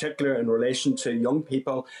 in particular in relation to young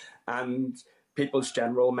people and people's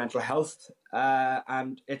general mental health,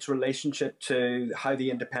 and its relationship to how the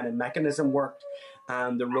independent mechanism worked,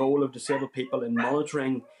 and the role of disabled people in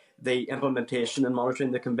monitoring the implementation and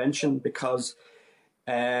monitoring the convention, because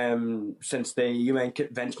since the UN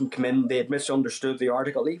convention came in, they had misunderstood the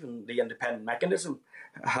article. Even the independent mechanism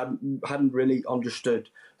hadn't really understood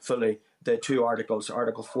fully the two articles,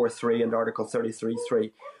 Article 4.3 and Article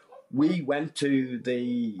 33.3. We went to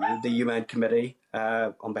the UN committee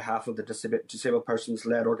on behalf of the disabled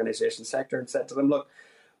persons-led organisation sector and said to them, look,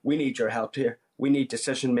 we need your help here. We need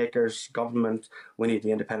decision makers, government, we need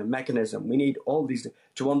the independent mechanism. We need all these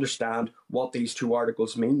to understand what these two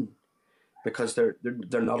articles mean, because they're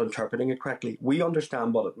not interpreting it correctly. We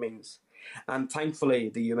understand what it means. And thankfully,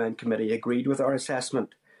 the UN committee agreed with our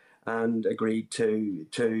assessment and agreed to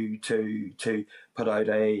put out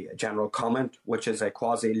a general comment, which is a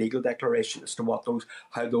quasi-legal declaration as to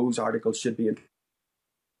how those articles should be.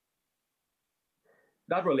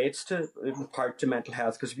 That relates to, in part, to mental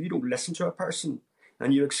health, because if you don't listen to a person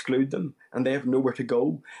and you exclude them and they have nowhere to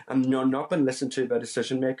go and you're not being listened to by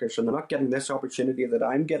decision makers and they're not getting this opportunity that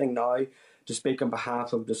I'm getting now to speak on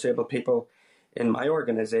behalf of disabled people in my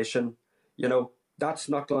organisation, that's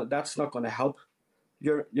not going to help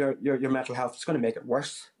your mental health. It's going to make it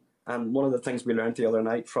worse. And one of the things we learned the other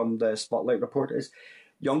night from the Spotlight report is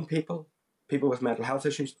young people with mental health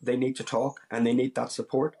issues, they need to talk and they need that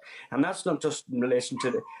support. And that's not just in relation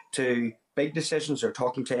to big decisions or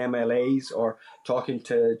talking to MLAs or talking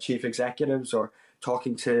to chief executives or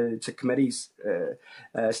talking to committees,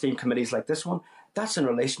 esteemed committees like this one. That's in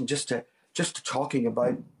relation just to talking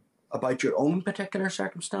about your own particular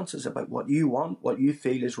circumstances, about what you want, what you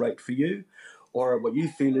feel is right for you, or what you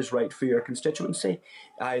feel is right for your constituency,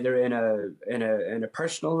 either in a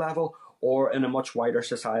personal level or in a much wider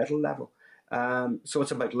societal level. So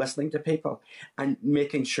it's about listening to people and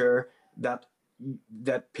making sure that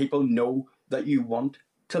people know that you want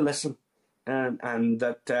to listen, and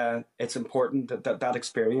that it's important that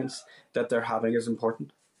experience that they're having is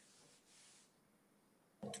important.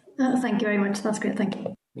 Thank you very much. That's great. Thank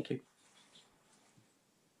you. Thank you.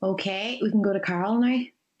 Okay, we can go to Carol now.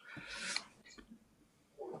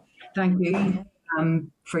 Thank you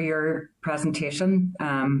for your presentation.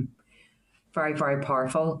 Very, very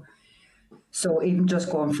powerful. So even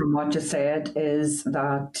just going from what you said is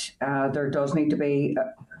that there does need to be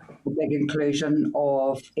a big inclusion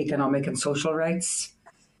of economic and social rights.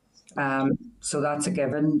 So that's a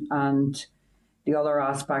given. And the other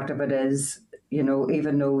aspect of it is,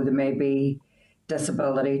 even though there may be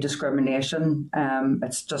disability discrimination,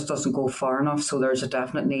 it just doesn't go far enough. So there's a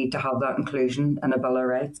definite need to have that inclusion in a Bill of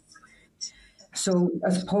Rights. So I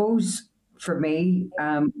suppose for me,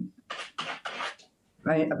 a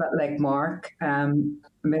bit like Mark,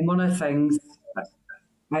 one of the things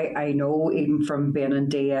I know even from being in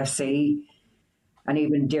DFC and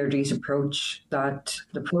even Deirdre's approach that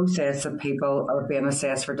the process that people are being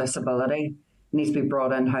assessed for disability needs to be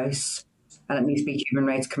brought in-house and it needs to be human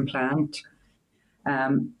rights compliant.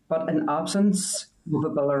 But in absence of a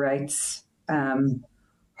Bill of Rights,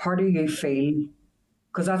 how do you feel?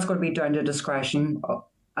 Because that's going to be down to discretion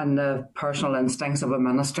and the personal instincts of a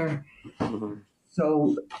minister. Mm-hmm.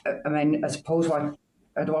 So, I mean, I suppose what,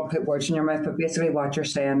 I don't want to put words in your mouth, but basically what you're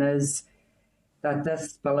saying is that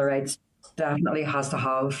this Bill of Rights definitely has to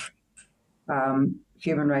have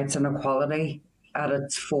human rights and equality at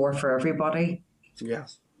its fore for everybody.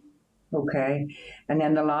 Yes. Okay. And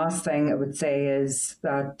then the last thing I would say is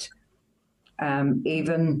that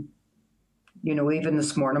even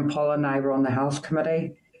this morning, Paula and I were on the Health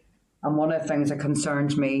Committee, and one of the things that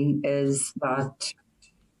concerns me is that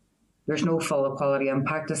there's no full equality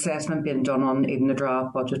impact assessment being done on even the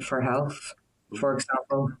draft budget for health, for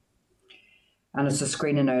example. And it's a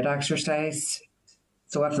screening out exercise.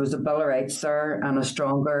 So if there was a Bill of Rights there and a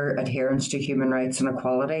stronger adherence to human rights and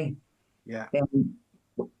equality, then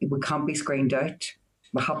we can't be screened out.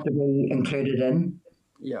 We have to be included in.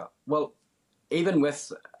 Yeah. Well, even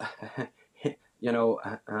with,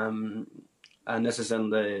 and this is in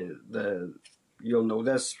the you'll know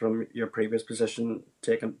this from your previous position,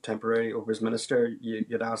 taken temporary over as minister,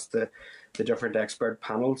 you'd asked the different expert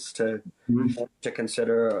panels to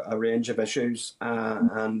consider a range of issues,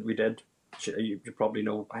 and we did. You probably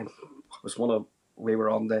know, we were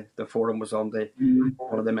on the forum, was on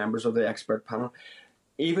one of the members of the expert panel.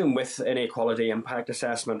 Even with inequality impact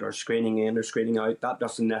assessment or screening in or screening out, that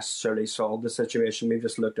doesn't necessarily solve the situation. We've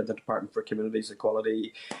just looked at the Department for Communities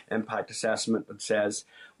Equality Impact Assessment that says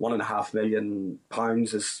 £1.5 million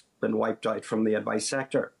has been wiped out from the advice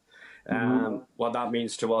sector. What that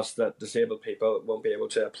means to us that disabled people won't be able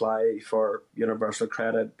to apply for universal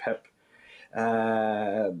credit, PIP,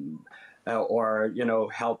 or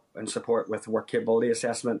help and support with work capability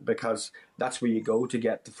assessment, because that's where you go to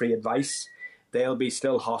get the free advice. They'll be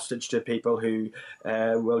still hostage to people who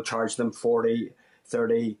will charge them 40,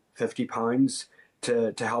 30, 50 pounds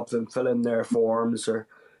to help them fill in their forms or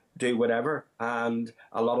do whatever. And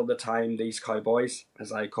a lot of the time, these cowboys,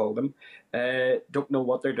 as I call them, don't know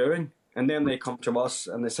what they're doing. And then they come to us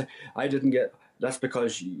and they say, that's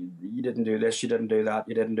because you didn't do this, you didn't do that,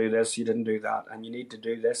 you didn't do this, you didn't do that, and you need to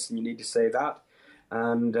do this and you need to say that.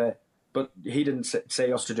 And but he didn't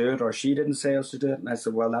say us to do it, or she didn't say us to do it. And I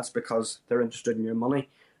said, well, that's because they're interested in your money,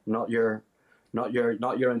 not your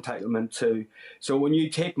entitlement to. So when you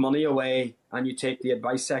take money away and you take the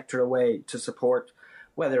advice sector away to support,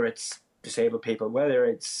 whether it's disabled people, whether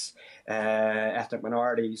it's ethnic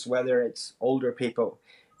minorities, whether it's older people,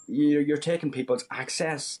 you're taking people's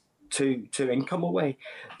access to income away.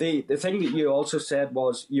 The thing that you also said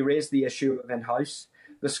was you raised the issue of in-house.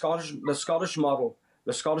 The Scottish model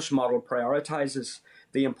prioritises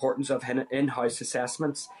the importance of in-house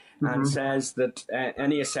assessments and says that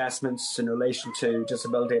any assessments in relation to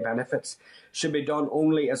disability benefits should be done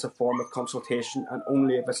only as a form of consultation and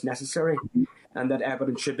only if it's necessary, and that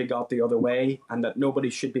evidence should be got the other way, and that nobody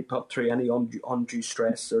should be put through any undue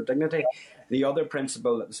stress or dignity. The other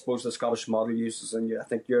principle that I suppose the Scottish model uses, and I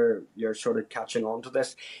think you're sort of catching on to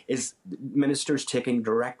this, is ministers taking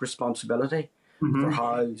direct responsibility for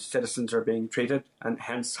how citizens are being treated, and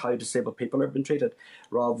hence how disabled people are being treated,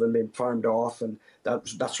 rather than being farmed off, and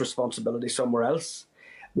that's responsibility somewhere else.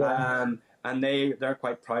 Yeah. And they're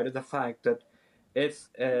quite proud of the fact that if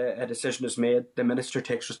a decision is made, the minister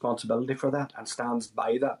takes responsibility for that and stands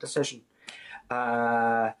by that decision,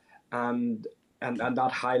 and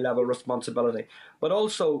that high level responsibility. But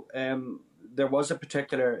also, there was a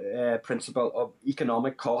particular principle of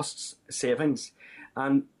economic costs savings,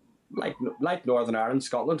 and like Northern Ireland,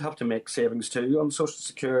 Scotland have to make savings too on social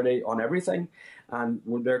security, on everything, and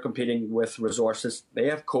when they're competing with resources, they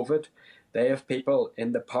have COVID, they have people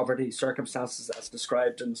in the poverty circumstances as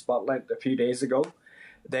described in Spotlight a few days ago.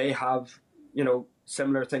 They have,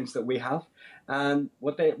 similar things that we have, and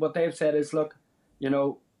what they've said is, look,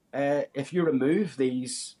 if you remove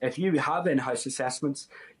these, if you have in-house assessments,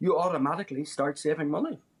 you automatically start saving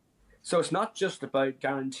money. So it's not just about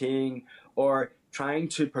guaranteeing or trying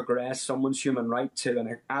to progress someone's human right to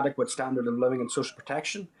an adequate standard of living and social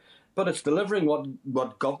protection, but it's delivering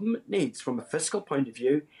what government needs from a fiscal point of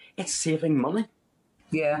view. It's saving money.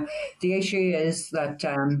 Yeah, the issue is that,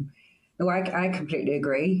 I completely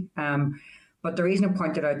agree. But the reason I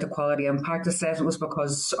pointed out the quality impact assessment was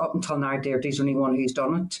because up until now, Deirdre's the only one who's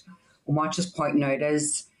done it. And what she's pointing out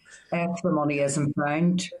is, if the money isn't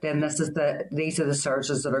found, then these are the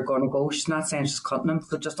services that are going to go. She's not saying she's cutting them,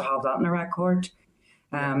 but just to have that in the record.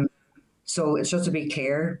 So it's just to be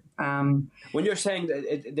clear. When you're saying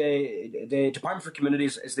that the Department for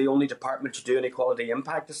Communities is the only department to do an equality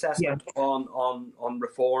impact assessment on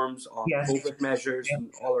reforms, on COVID measures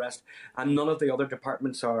and all the rest, and none of the other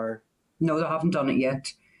departments are... No, they haven't done it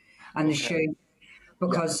yet. And they should,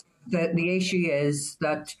 because the issue is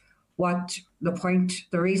that the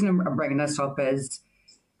reason I'm bringing this up is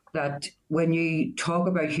that when you talk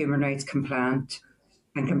about human rights compliance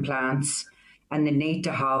and the need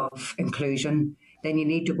to have inclusion, then you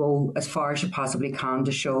need to go as far as you possibly can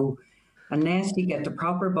to show, unless you get the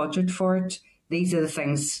proper budget for it, these are the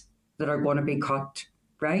things that are going to be cut,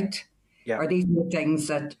 right? Yeah. Or these are the things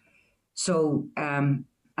that, and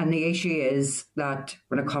the issue is that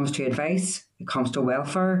when it comes to advice, it comes to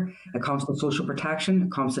welfare, it comes to social protection,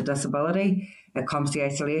 it comes to disability, it comes to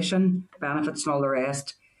isolation, benefits and all the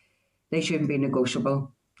rest, they shouldn't be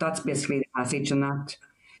negotiable. That's basically the message in that.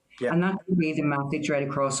 Yeah. And that would be the message right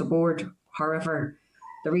across the board. However,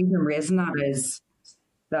 the reason I'm raising that is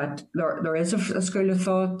that there is a school of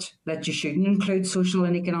thought that you shouldn't include social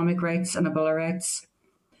and economic rights in a Bill of Rights.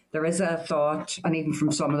 There is a thought, and even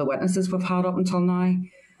from some of the witnesses we've had up until now,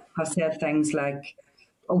 have said things like,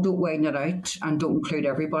 "Oh, don't widen it out and don't include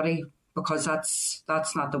everybody, because that's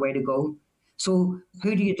not the way to go." So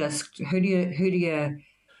who do you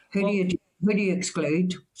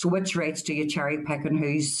exclude? So which rights do you cherry pick, and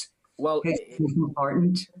who's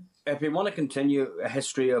important? If we want to continue a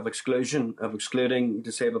history of exclusion, of excluding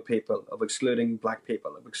disabled people, of excluding black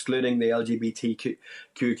people, of excluding the LGBTQ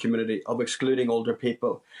community, of excluding older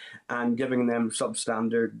people, and giving them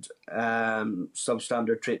substandard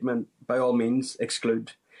treatment, by all means,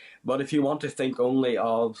 exclude. But if you want to think only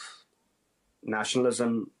of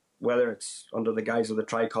nationalism, whether it's under the guise of the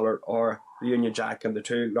tricolour or the Union Jack and the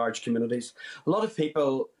two large communities, a lot of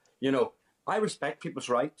people, I respect people's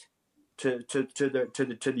right to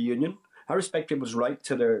the union. I respect people's right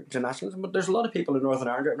to nationalism, but there's a lot of people in Northern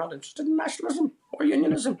Ireland who are not interested in nationalism or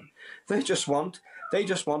unionism. They just want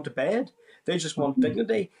a bed. They just want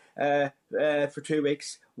dignity for 2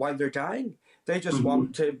 weeks while they're dying. They just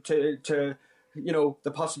want to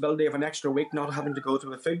the possibility of an extra week not having to go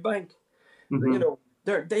to a food bank.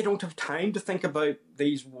 They don't have time to think about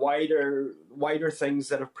these wider things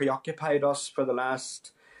that have preoccupied us for the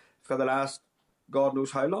last God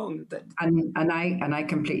knows how long. And I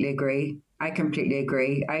completely agree. I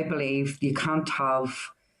believe you can't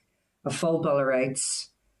have a full Bill of Rights,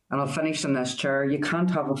 and I'll finish on this, Chair. You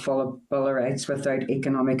can't have a full Bill of Rights without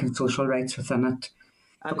economic and social rights within it.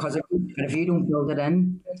 Because if you don't build it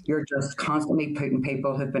in, you're just constantly putting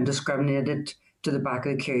people who've been discriminated to the back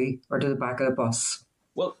of the queue or to the back of the bus.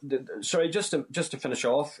 Well, sorry, just to finish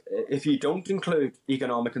off, if you don't include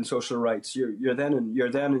economic and social rights, you're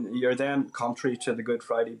then contrary to the Good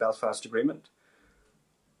Friday Belfast Agreement.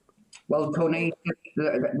 Well, Tony,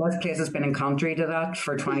 this place has been in contrary to that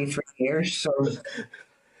for 23 years, so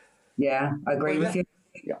yeah, I agree with you.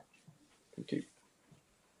 Yeah, thank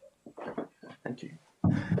you.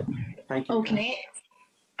 Okay,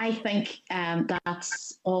 I think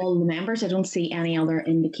that's all the members. I don't see any other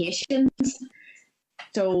indications.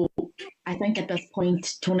 So I think at this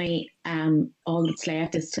point, Tony, all that's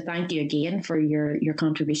left is to thank you again for your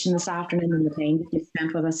contribution this afternoon and the time that you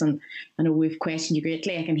spent with us. And I know we've questioned you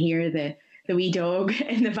greatly. I can hear the wee dog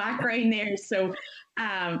in the background there. So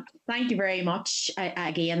thank you very much.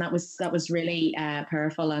 Again, that was really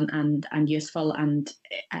powerful and useful. And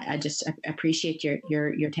I just appreciate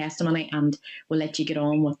your testimony, and we'll let you get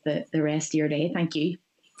on with the rest of your day. Thank you.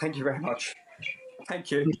 Thank you very much.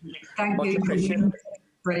 Thank you. Thank you. Appreciated.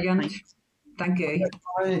 Brilliant. Thank you.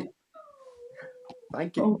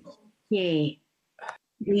 Thank you. Okay.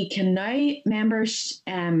 We can now, members,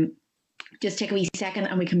 just take a wee second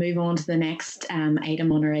and we can move on to the next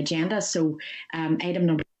item on our agenda. So item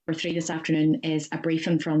number 3 this afternoon is a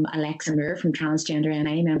briefing from Alexa Moore from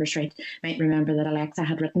TransgenderNI. Members might remember that Alexa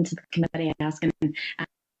had written to the committee asking to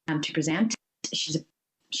present.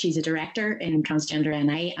 She's a director in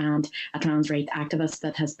TransgenderNI and a trans rights activist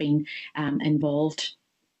that has been involved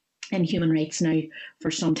in human rights now for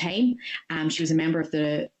some time. She was a member of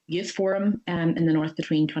the Youth Forum in the North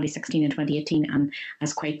between 2016 and 2018 and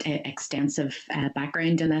has quite an extensive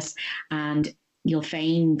background in this. And you'll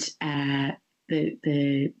find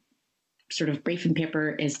the sort of briefing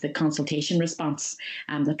paper is the consultation response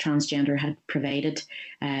that Transgender had provided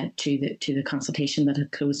to the consultation that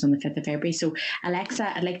had closed on the 5th of February. So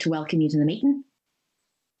Alexa, I'd like to welcome you to the meeting.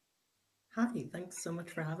 Hi, thanks so much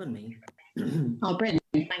for having me. Oh, brilliant.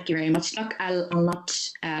 Thank you very much. Look, I'll not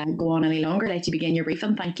go on any longer. I'd like to begin your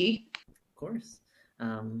briefing. Thank you. Of course.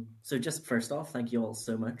 So just first off, thank you all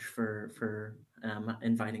so much for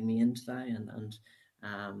inviting me in today, and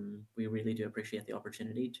we really do appreciate the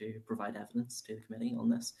opportunity to provide evidence to the committee on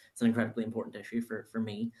this. It's an incredibly important issue for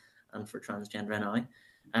me and for TransgenderNI.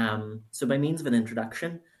 So by means of an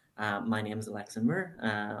introduction, my name is Alexa Moore.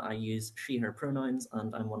 I use she, her pronouns,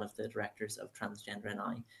 and I'm one of the directors of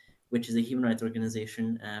TransgenderNI, which is a human rights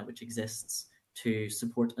organisation which exists to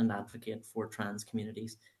support and advocate for trans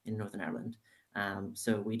communities in Northern Ireland.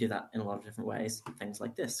 So we do that in a lot of different ways, things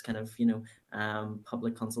like this, kind of,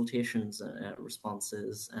 public consultations,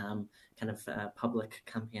 responses, public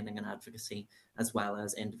campaigning and advocacy, as well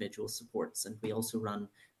as individual supports. And we also run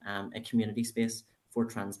a community space for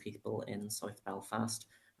trans people in South Belfast.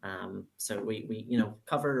 So we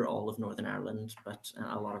cover all of Northern Ireland, but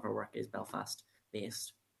a lot of our work is Belfast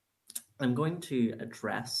based. I'm going to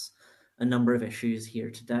address a number of issues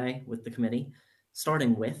here today with the committee,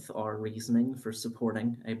 starting with our reasoning for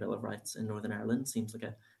supporting a Bill of Rights in Northern Ireland. Seems like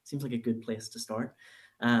a good place to start.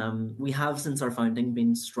 We have, since our founding,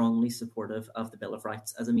 been strongly supportive of the Bill of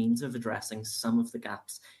Rights as a means of addressing some of the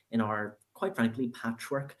gaps in our, quite frankly,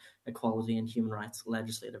 patchwork equality and human rights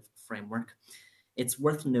legislative framework. It's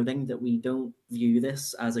worth noting that we don't view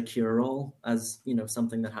this as a cure-all, as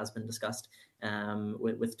something that has been discussed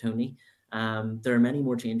with Tony. There are many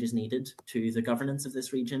more changes needed to the governance of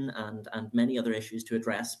this region and many other issues to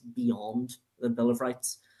address beyond the Bill of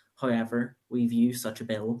Rights. However, we view such a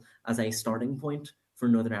bill as a starting point for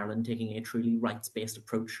Northern Ireland taking a truly rights-based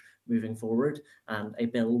approach moving forward, and a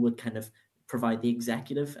bill would kind of provide the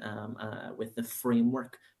executive with the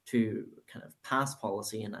framework to kind of pass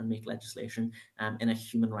policy and make legislation in a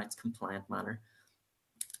human rights compliant manner.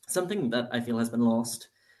 Something that I feel has been lost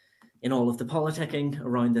in all of the politicking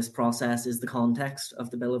around this process is the context of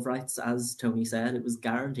the Bill of Rights. As Tony said, it was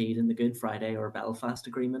guaranteed in the Good Friday or Belfast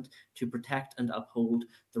Agreement to protect and uphold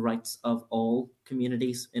the rights of all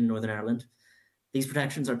communities in Northern Ireland. These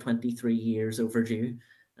protections are 23 years overdue.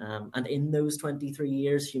 And in those 23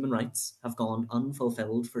 years, human rights have gone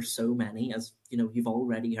unfulfilled for so many, as you've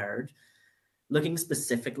already heard. Looking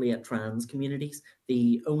specifically at trans communities,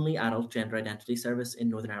 the only adult gender identity service in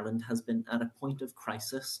Northern Ireland has been at a point of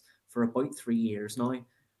crisis for about 3 years now,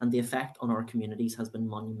 and the effect on our communities has been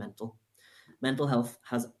monumental. Mental health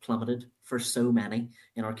has plummeted for so many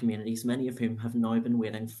in our communities, many of whom have now been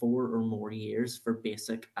waiting 4 or more years for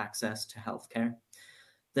basic access to healthcare.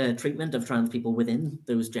 The treatment of trans people within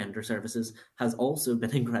those gender services has also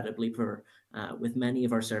been incredibly poor, with many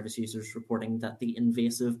of our service users reporting that the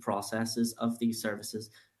invasive processes of these services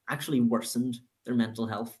actually worsened their mental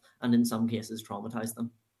health and in some cases traumatized them.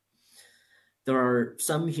 There are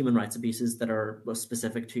some human rights abuses that are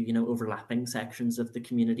specific to, overlapping sections of the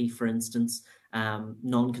community. For instance,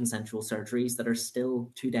 non-consensual surgeries that are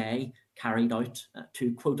still today carried out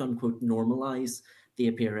to quote-unquote normalize the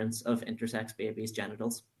appearance of intersex babies'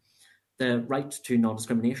 genitals. The right to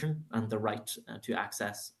non-discrimination and the right to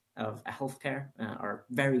access of healthcare are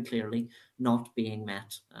very clearly not being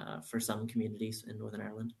met for some communities in Northern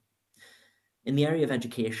Ireland. In the area of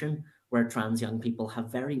education, where trans young people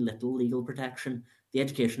have very little legal protection, the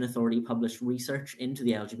Education Authority published research into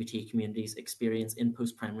the LGBT community's experience in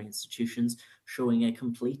post-primary institutions, showing a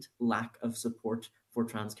complete lack of support for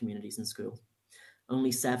trans communities in school.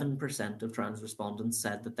 Only 7% of trans respondents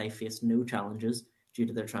said that they faced no challenges due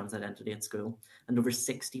to their trans identity at school, and over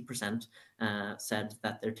 60% said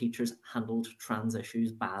that their teachers handled trans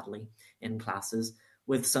issues badly in classes,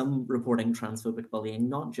 with some reporting transphobic bullying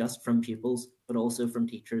not just from pupils, but also from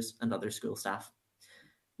teachers and other school staff.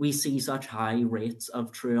 We see such high rates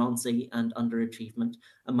of truancy and underachievement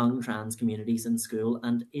among trans communities in school,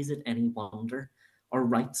 and is it any wonder our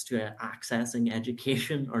rights to accessing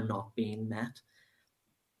education are not being met?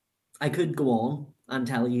 I could go on and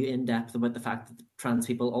tell you in depth about the fact that trans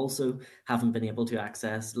people also haven't been able to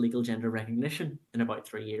access legal gender recognition in about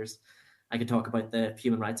 3 years. I could talk about the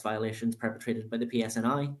human rights violations perpetrated by the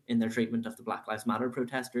PSNI in their treatment of the Black Lives Matter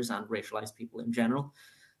protesters and racialized people in general.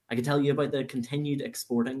 I could tell you about the continued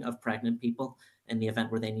exporting of pregnant people in the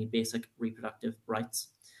event where they need basic reproductive rights,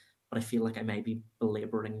 but I feel like I may be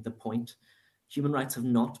belaboring the point. Human rights have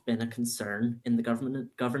not been a concern in the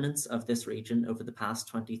governance of this region over the past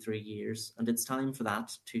 23 years, and it's time for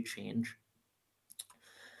that to change.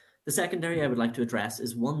 The second area I would like to address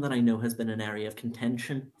is one that I know has been an area of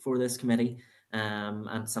contention for this committee,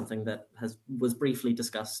 and something that was briefly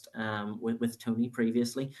discussed with Tony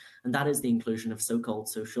previously, and that is the inclusion of so-called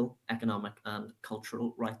social, economic, and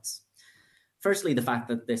cultural rights. Firstly, the fact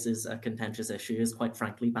that this is a contentious issue is quite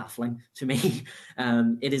frankly baffling to me.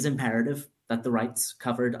 It is imperative that the rights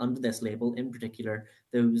covered under this label, in particular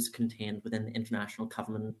those contained within the International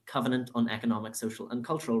Covenant on Economic, Social and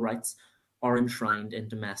Cultural Rights, are enshrined in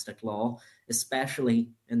domestic law, especially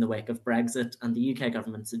in the wake of Brexit and the UK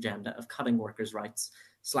government's agenda of cutting workers' rights,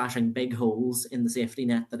 slashing big holes in the safety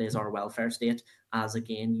net that is our welfare state, as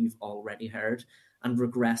again you've already heard, and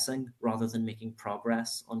regressing rather than making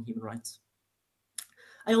progress on human rights.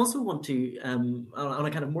 I also want to, on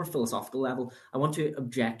a kind of more philosophical level, I want to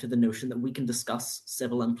object to the notion that we can discuss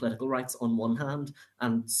civil and political rights on one hand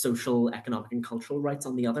and social, economic and cultural rights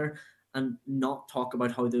on the other, and not talk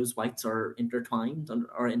about how those rights are intertwined and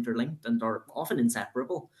are interlinked and are often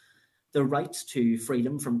inseparable. The right to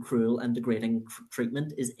freedom from cruel and degrading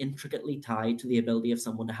treatment is intricately tied to the ability of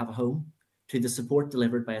someone to have a home, to the support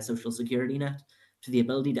delivered by a social security net, to the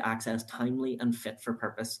ability to access timely and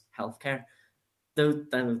fit-for-purpose healthcare. The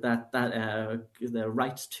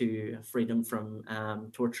right to freedom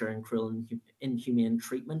from torture and cruel and inhumane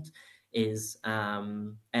treatment is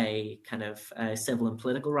a kind of civil and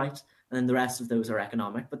political right, and then the rest of those are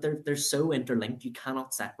economic, but they're so interlinked you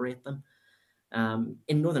cannot separate them.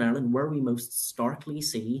 In Northern Ireland, where we most starkly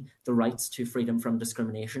see the rights to freedom from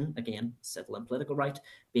discrimination, again, civil and political right,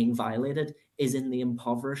 being violated, is in the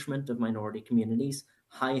impoverishment of minority communities,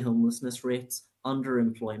 high homelessness rates,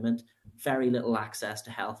 underemployment, very little access to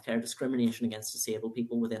healthcare, discrimination against disabled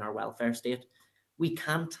people within our welfare state. We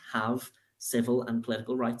can't have civil and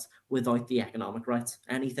political rights without the economic rights.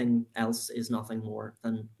 Anything else is nothing more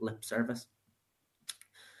than lip service.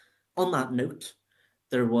 On that note,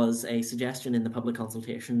 there was a suggestion in the public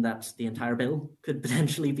consultation that the entire bill could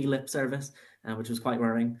potentially be lip service, which was quite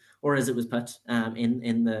worrying. Or as it was put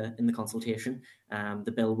in the consultation,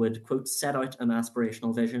 the bill would, quote, set out an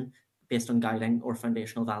aspirational vision based on guiding or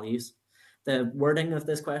foundational values. The wording of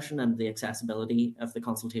this question and the accessibility of the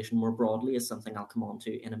consultation more broadly is something I'll come on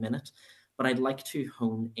to in a minute, but I'd like to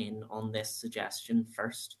hone in on this suggestion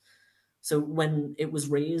first. So when it was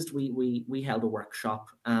raised, we held a workshop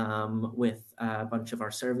with a bunch of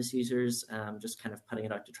our service users, just kind of putting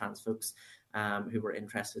it out to trans folks who were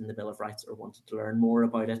interested in the Bill of Rights or wanted to learn more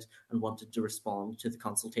about it and wanted to respond to the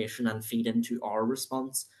consultation and feed into our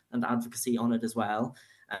response and advocacy on it as well.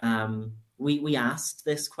 We asked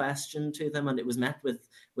this question to them, and it was met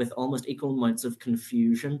with almost equal amounts of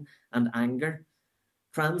confusion and anger.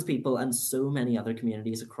 Trans people and so many other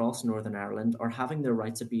communities across Northern Ireland are having their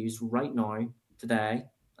rights abused right now, today,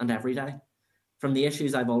 and every day. From the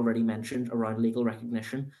issues I've already mentioned around legal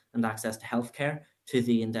recognition and access to healthcare, to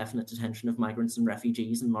the indefinite detention of migrants and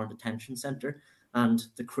refugees in Marne Detention Centre, and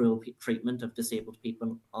the cruel treatment of disabled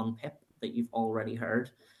people on PIP that you've already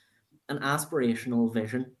heard. An aspirational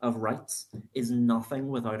vision of rights is nothing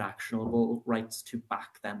without actionable rights to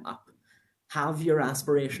back them up. Have your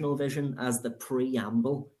aspirational vision as the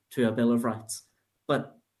preamble to a Bill of Rights,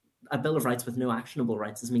 but a Bill of Rights with no actionable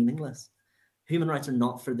rights is meaningless. Human rights are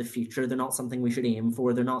not for the future. They're not something we should aim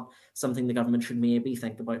for. They're not something the government should maybe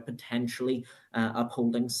think about potentially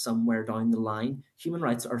upholding somewhere down the line. Human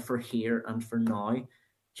rights are for here and for now.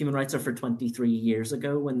 Human rights are for 23 years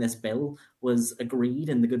ago when this bill was agreed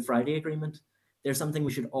in the Good Friday Agreement. They're something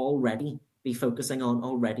we should already be focusing on,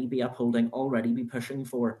 already be upholding, already be pushing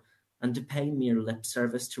for. And to pay mere lip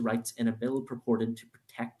service to rights in a bill purported to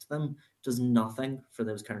protect them does nothing for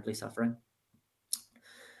those currently suffering.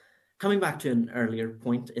 Coming back to an earlier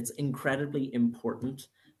point, it's incredibly important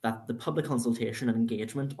that the public consultation and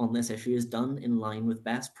engagement on this issue is done in line with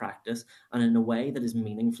best practice and in a way that is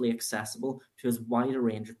meaningfully accessible to as wide a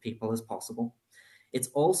range of people as possible. It's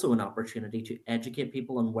also an opportunity to educate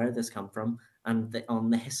people on where this comes from and on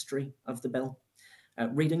the history of the bill.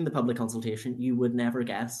 Reading the public consultation, you would never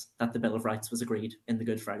guess that the Bill of Rights was agreed in the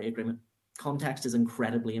Good Friday Agreement. Context is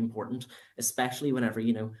incredibly important, especially whenever,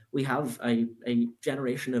 we have a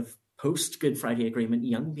generation of post-Good Friday Agreement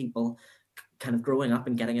young people kind of growing up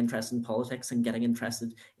and getting interested in politics and getting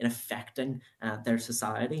interested in affecting their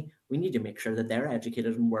society. We need to make sure that they're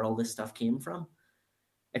educated on where all this stuff came from.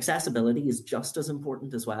 Accessibility is just as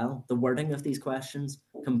important as well. The wording of these questions,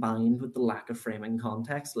 combined with the lack of framing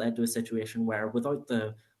context, led to a situation where, without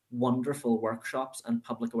the wonderful workshops and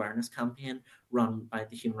public awareness campaign run by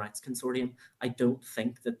the Human Rights Consortium, I don't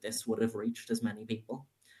think that this would have reached as many people.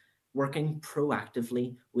 Working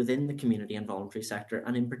proactively within the community and voluntary sector,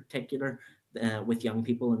 and in particular with young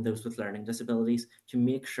people and those with learning disabilities, to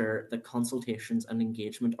make sure that consultations and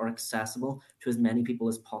engagement are accessible to as many people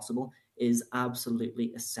as possible is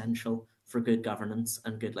absolutely essential for good governance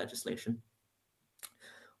and good legislation.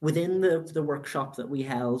 Within the workshop that we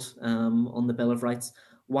held on the Bill of Rights,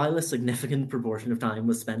 while a significant proportion of time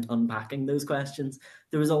was spent unpacking those questions,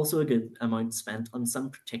 there was also a good amount spent on some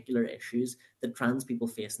particular issues that trans people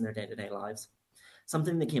face in their day-to-day lives.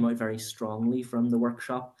 Something that came out very strongly from the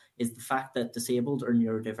workshop is the fact that disabled or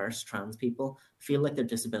neurodiverse trans people feel like their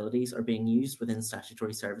disabilities are being used within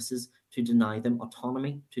statutory services to deny them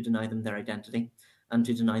autonomy, to deny them their identity, and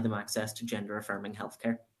to deny them access to gender-affirming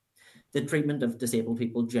healthcare. The treatment of disabled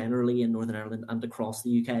people generally in Northern Ireland and across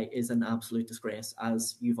the UK is an absolute disgrace,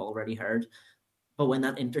 as you've already heard. But when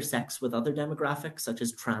that intersects with other demographics, such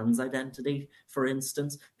as trans identity, for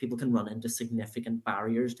instance, people can run into significant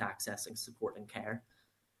barriers to accessing support and care.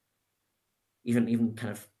 Even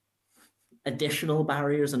kind of additional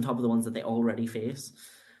barriers on top of the ones that they already face.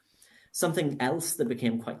 Something else that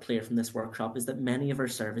became quite clear from this workshop is that many of our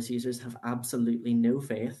service users have absolutely no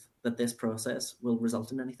faith that this process will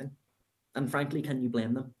result in anything. And frankly, can you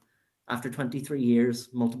blame them? After 23 years,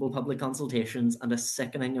 multiple public consultations, and a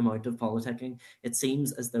sickening amount of politicking, it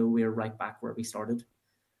seems as though we're right back where we started.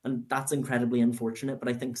 And that's incredibly unfortunate, but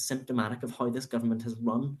I think symptomatic of how this government has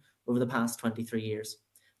run over the past 23 years.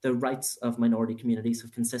 The rights of minority communities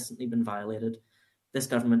have consistently been violated. This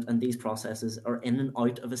government and these processes are in and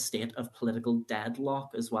out of a state of political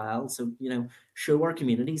deadlock as well. So, show our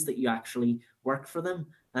communities that you actually work for them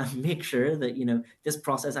and make sure that, this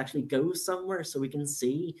process actually goes somewhere so we can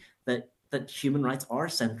see that human rights are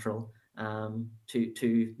central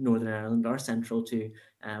to Northern Ireland, are central to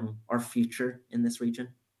our future in this region.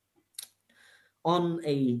 On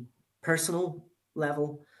a personal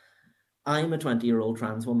level, I'm a 20-year-old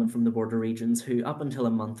trans woman from the border regions who, up until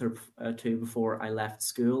a month or two before I left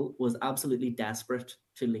school, was absolutely desperate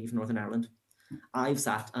to leave Northern Ireland. I've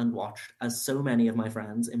sat and watched as so many of my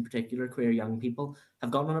friends, in particular queer young people,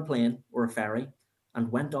 have gone on a plane or a ferry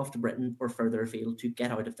and went off to Britain or further afield to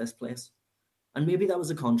get out of this place. And maybe that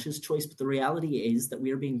was a conscious choice, but the reality is that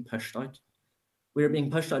we are being pushed out. We are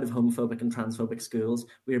being pushed out of homophobic and transphobic schools.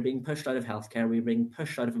 We are being pushed out of healthcare. We are being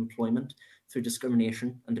pushed out of employment through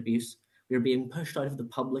discrimination and abuse. We are being pushed out of the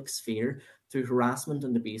public sphere through harassment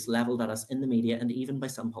and abuse levelled at us in the media and even by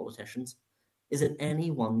some politicians. Is it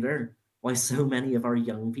any wonder why so many of our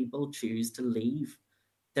young people choose to leave?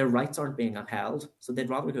 Their rights aren't being upheld, so they'd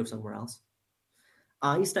rather go somewhere else.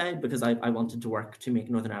 I stayed because I wanted to work to make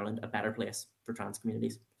Northern Ireland a better place for trans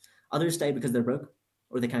communities. Others stay because they're broke,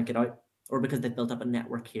 or they can't get out, or because they've built up a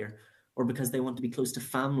network here, or because they want to be close to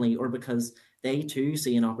family, or because they too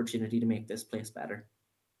see an opportunity to make this place better.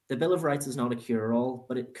 The Bill of Rights is not a cure-all,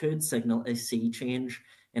 but it could signal a sea change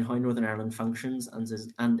in how Northern Ireland functions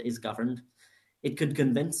and is governed. It could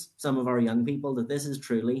convince some of our young people that this is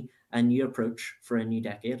truly a new approach for a new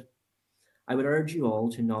decade. I would urge you all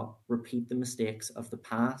to not repeat the mistakes of the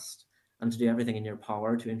past and to do everything in your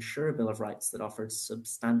power to ensure a Bill of Rights that offers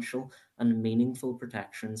substantial and meaningful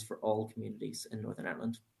protections for all communities in Northern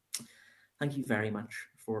Ireland. Thank you very much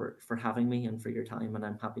for having me and for your time, and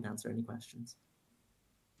I'm happy to answer any questions.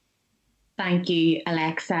 Thank you,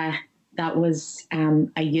 Alexa. That was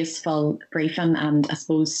a useful briefing, and I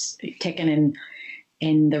suppose taken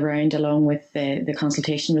in the round along with the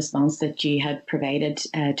consultation response that you had provided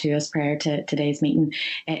to us prior to today's meeting.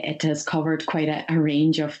 It has covered quite a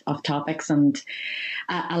range of topics and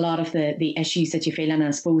a lot of the issues that you feel, and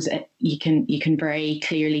I suppose you can very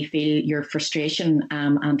clearly feel your frustration,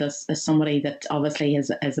 and as somebody that obviously is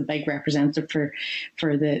a big representative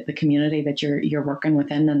for the community that you're working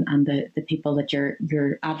within and the people that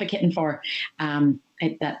you're advocating for.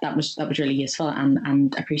 That was really useful,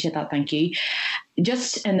 and appreciate that. Thank you.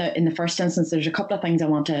 Just in the first instance, there's a couple of things I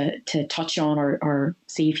want to touch on or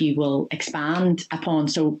see if you will expand upon.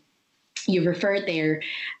 So you referred there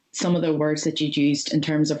some of the words that you used in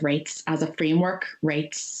terms of rights as a framework,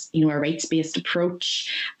 rights, a rights-based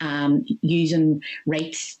approach, using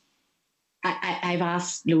rights. I've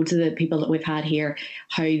asked loads of the people that we've had here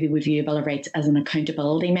how they would view a Bill of Rights as an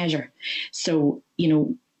accountability measure. So,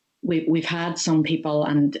 we've had some people,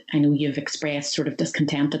 and I know you've expressed sort of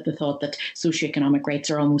discontent at the thought that socioeconomic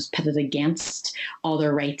rights are almost pitted against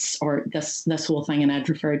other rights, or this whole thing. And I'd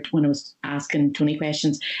referred when I was asking Tony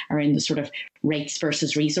questions around the sort of rights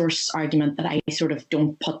versus resource argument that I sort of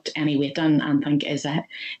don't put any weight on and think is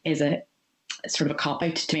a sort of a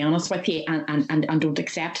cop-out, to be honest with you, and don't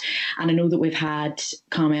accept. And I know that we've had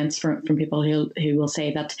comments from people who will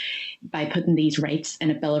say that by putting these rights in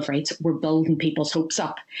a Bill of Rights, we're building people's hopes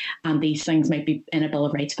up, and these things might be in a Bill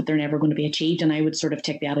of Rights, but they're never going to be achieved. And I would sort of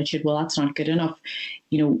take the attitude, well, that's not good enough.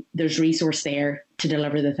 There's resource there to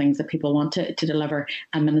deliver the things that people want to deliver,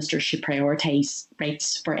 and ministers should prioritise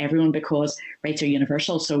rights for everyone because rights are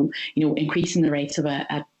universal. So, increasing the rights of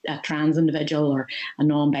a trans individual or a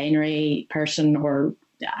non-binary person or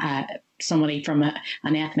somebody from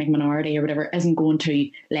an ethnic minority or whatever isn't going to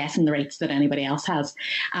lessen the rights that anybody else has.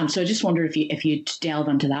 So I just wonder if you'd delve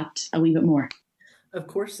into that a wee bit more. Of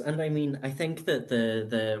course, and I mean, I think that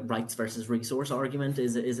the rights versus resource argument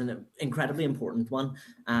is an incredibly important one,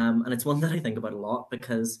 and it's one that I think about a lot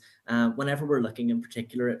because whenever we're looking in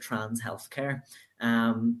particular at trans healthcare,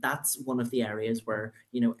 that's one of the areas where,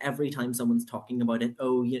 every time someone's talking about it,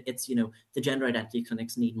 it's, the gender identity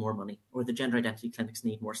clinics need more money, or the gender identity clinics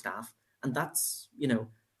need more staff, and that's,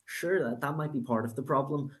 sure, that might be part of the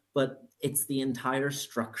problem, but it's the entire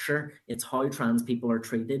structure. It's how trans people are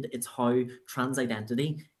treated. It's how trans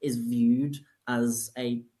identity is viewed as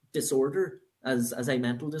a disorder, as a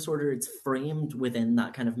mental disorder. It's framed within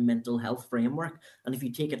that kind of mental health framework. And if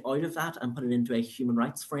you take it out of that and put it into a human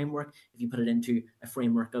rights framework, if you put it into a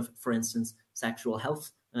framework of, for instance, sexual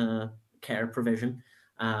health care provision,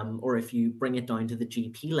 or if you bring it down to the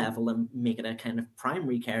GP level and make it a kind of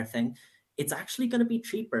primary care thing, it's actually going to be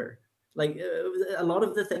cheaper. Like a lot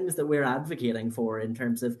of the things that we're advocating for in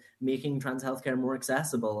terms of making trans healthcare more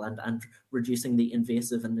accessible and reducing the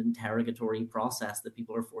invasive and interrogatory process that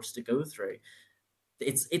people are forced to go through,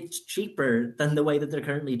 it's cheaper than the way that they're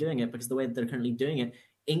currently doing it, because the way that they're currently doing it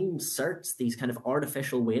inserts these kind of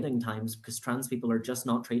artificial waiting times, because trans people are just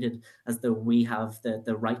not treated as though we have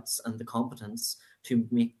the rights and the competence to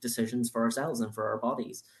make decisions for ourselves and for our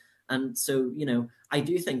bodies. And so, I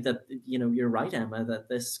do think that, you're right, Emma, that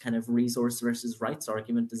this kind of resource versus rights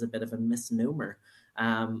argument is a bit of a misnomer.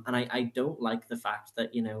 And I don't like the fact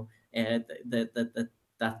that,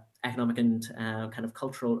 that economic and kind of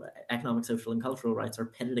economic, social and cultural rights are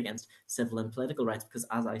pitted against civil and political rights, because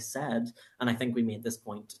as I said, and I think we made this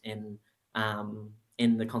point in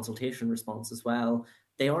the consultation response as well,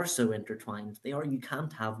 they are so intertwined. You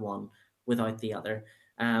can't have one without the other.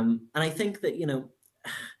 And I think that,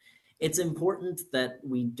 it's important that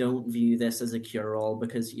we don't view this as a cure-all,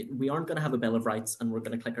 because we aren't going to have a Bill of Rights and we're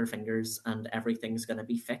going to click our fingers and everything's going to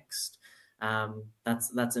be fixed.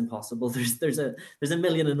 That's impossible. There's a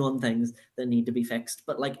million and one things that need to be fixed.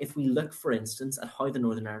 But like, if we look, for instance, at how the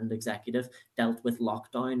Northern Ireland Executive dealt with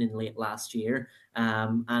lockdown in late last year,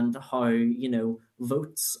 and how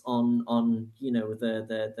votes on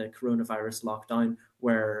the coronavirus lockdown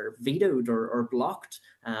were vetoed or blocked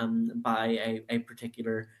by a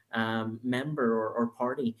particular member or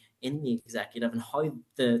party in the executive, and how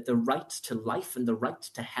the right to life and the right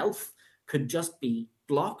to health could just be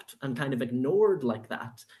blocked and kind of ignored like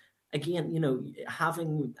that. Again,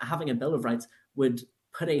 having a Bill of Rights would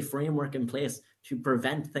put a framework in place to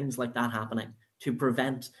prevent things like that happening, to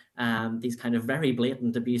prevent these kind of very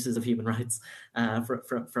blatant abuses of human rights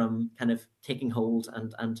from kind of taking hold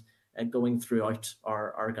and going throughout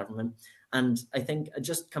our government. And I think,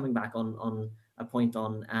 just coming back on a point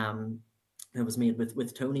on that was made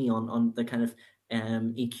with Tony on the kind of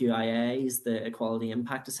EQIAs, the Equality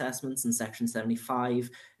Impact Assessments, and Section 75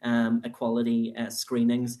 equality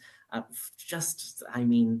screenings.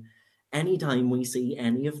 Anytime we see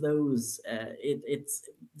any of those, it's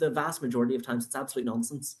the vast majority of times it's absolute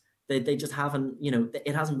nonsense. They just haven't,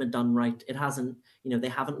 it hasn't been done right. It hasn't, they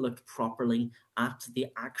haven't looked properly at the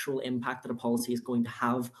actual impact that a policy is going to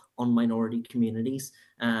have on minority communities,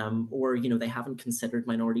 or, they haven't considered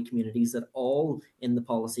minority communities at all in the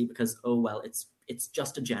policy, because, it's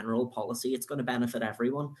just a general policy. It's going to benefit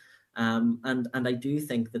everyone. And I do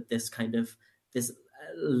think that this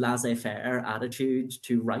laissez-faire attitude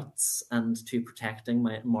to rights and to protecting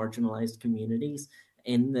marginalized communities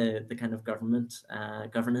in the kind of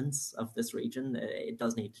governance of this region, it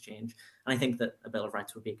does need to change. And I think that a Bill of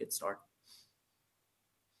Rights would be a good start.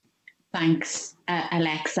 Thanks,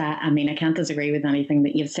 Alexa. I mean, I can't disagree with anything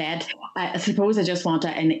that you've said. I suppose I just want to,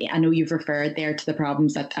 and I know you've referred there to the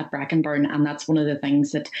problems at Brackenburn, and that's one of the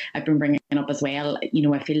things that I've been bringing up as well.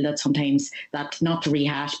 I feel that sometimes that, not to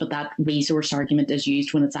rehash, but that resource argument is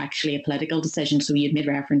used when it's actually a political decision. So you've made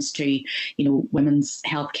reference to, women's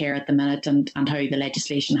healthcare at the minute and how the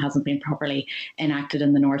legislation hasn't been properly enacted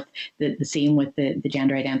in the North, the same with the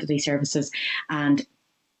gender identity services. And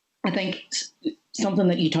I think something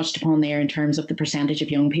that you touched upon there in terms of the percentage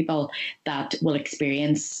of young people that will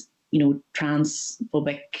experience,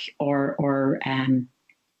 transphobic or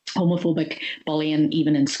homophobic bullying,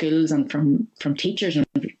 even in schools and from teachers and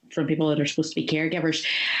from people that are supposed to be caregivers.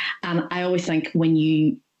 And I always think when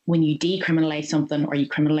you decriminalise something, or you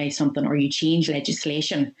criminalise something, or you change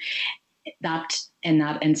legislation, that in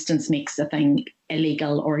that instance makes a thing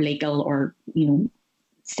illegal or legal, or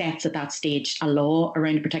sets at that stage a law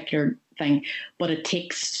around a particular thing. But it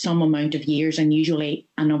takes some amount of years, and usually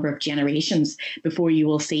a number of generations, before you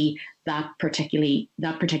will see that particular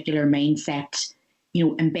mindset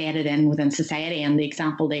embedded in within society. And the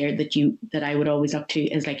example there that I would always look to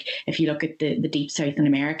is like, if you look at the deep South in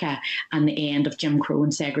America and the end of Jim Crow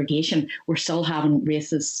and segregation, we're still having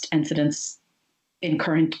racist incidents in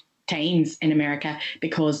current times in America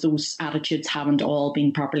because those attitudes haven't all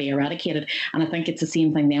been properly eradicated. And I think it's the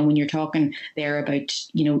same thing then when you're talking there about,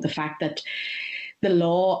 the fact that the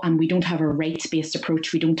law, and we don't have a rights-based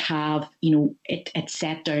approach. We don't have, it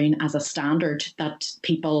set down as a standard that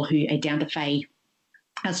people who identify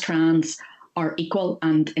as trans are equal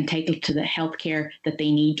and entitled to the healthcare that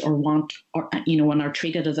they need or want, or and are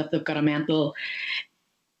treated as if they've got a mental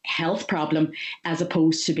health problem, as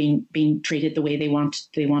opposed to being treated the way they want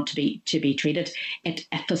to be treated. It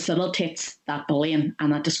facilitates that bullying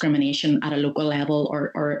and that discrimination at a local level,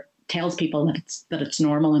 or tells people that it's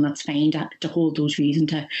normal and it's fine to hold those views and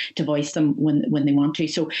to voice them when they want to.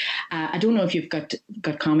 So I don't know if you've got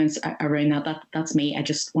comments around that. That's me. I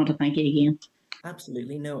just want to thank you again.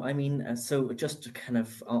 Absolutely. No, I mean, so just kind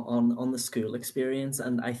of on the school experience,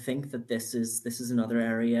 and I think that this is another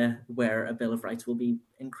area where a Bill of Rights will be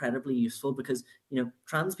incredibly useful, because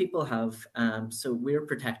trans people have so we're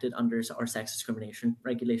protected under our sex discrimination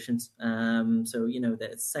regulations. So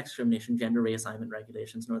the sex discrimination, gender reassignment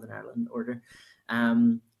regulations, Northern Ireland order,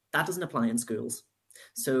 that doesn't apply in schools.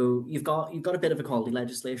 So you've got a bit of equality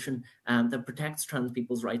legislation that protects trans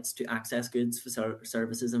people's rights to access goods,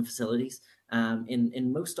 services and facilities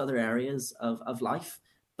in most other areas of life,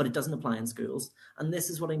 but it doesn't apply in schools. And this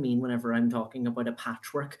is what I mean whenever I'm talking about a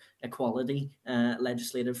patchwork equality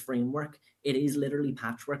legislative framework. It is literally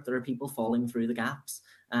patchwork. There are people falling through the gaps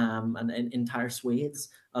and entire swathes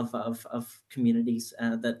of communities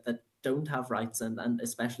that don't have rights, and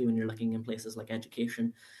especially when you're looking in places like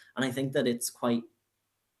education. And I think that it's quite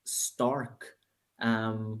stark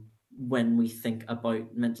when we think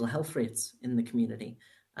about mental health rates in the community,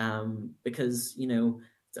 because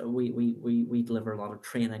we deliver a lot of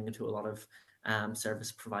training to a lot of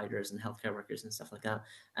service providers and healthcare workers and stuff like that,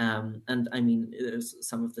 and I mean,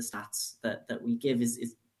 some of the stats that we give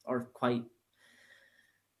are quite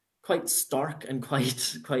stark and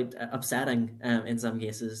quite upsetting in some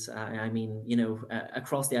cases. I mean,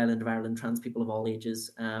 across the island of Ireland, trans people of all ages,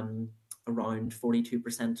 around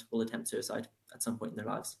 42% will attempt suicide at some point in their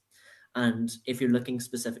lives. And if you're looking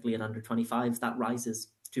specifically at under 25, that rises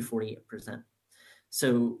to 48%.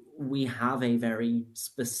 So we have a very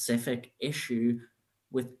specific issue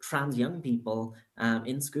with trans young people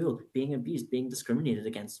in school being abused, being discriminated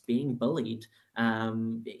against, being bullied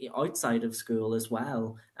outside of school as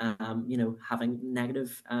well, having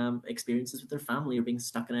negative experiences with their family, or being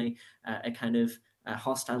stuck in a kind of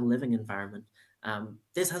hostile living environment.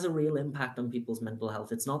 This has a real impact on people's mental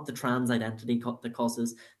health. It's not the trans identity that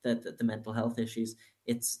causes the mental health issues.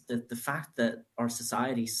 It's the fact that our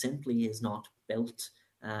society simply is not built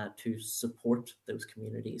to support those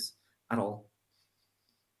communities at all.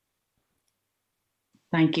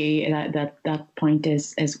 Thank you. That point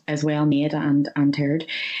is well made and heard.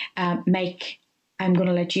 Mike, I'm going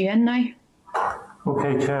to let you in now.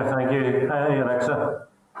 Okay, Chair. Thank you. Hi, Alexa.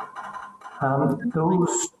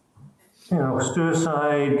 Those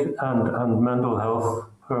suicide and mental health,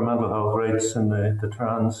 poor mental health rates in the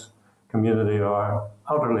trans community are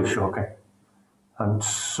utterly shocking and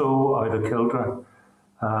so out of kilter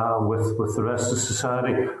with the rest of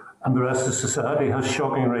society. And the rest of society has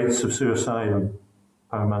shocking rates of suicide and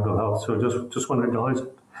poor mental health. So just want to acknowledge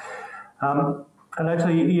it.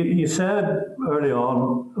 Alexa, you said early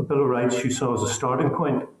on a Bill of Rights you saw as a starting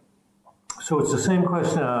point. So it's the same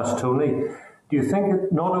question I asked Tony. Do you think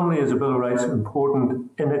it not only is a Bill of Rights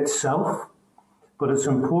important in itself, but it's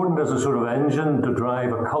important as a sort of engine to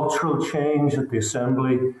drive a cultural change at the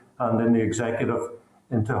Assembly and in the Executive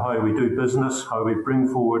into how we do business, how we bring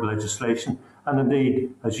forward legislation, and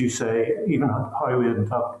indeed, as you say, even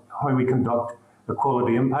how we conduct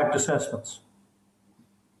equality impact assessments?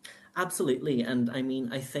 Absolutely. And I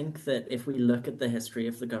mean, I think that if we look at the history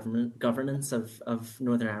of the governance of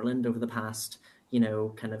Northern Ireland over the past,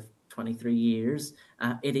 kind of 23 years,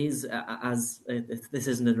 it is, this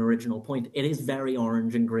isn't an original point, it is very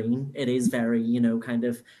orange and green. It is very, kind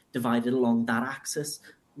of divided along that axis,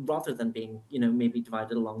 rather than being, maybe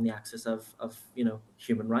divided along the axis of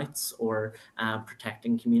human rights, or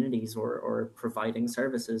protecting communities, or providing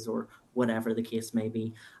services, or whatever the case may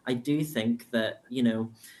be. I do think that,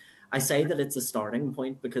 I say that it's a starting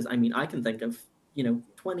point because, I mean, I can think of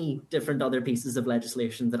 20 different other pieces of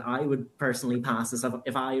legislation that I would personally pass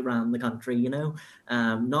if I ran the country,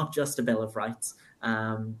 not just a Bill of Rights,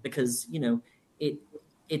 because,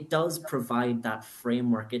 it does provide that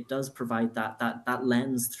framework. It does provide that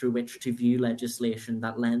lens through which to view legislation,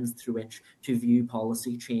 that lens through which to view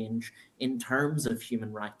policy change in terms of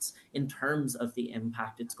human rights, in terms of the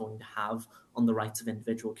impact it's going to have on the rights of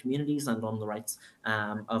individual communities and on the rights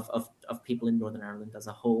of people in Northern Ireland as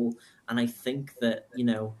a whole. And I think that,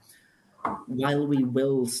 while we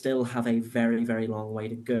will still have a very, very long way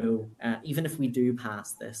to go, even if we do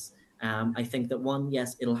pass this, I think that one,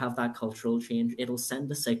 yes, it'll have that cultural change. It'll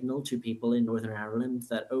send a signal to people in Northern Ireland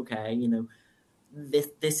that, okay,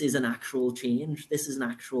 this is an actual change. This is an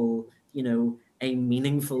actual, a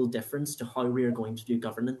meaningful difference to how we are going to do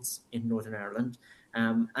governance in Northern Ireland.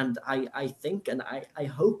 And I think, and I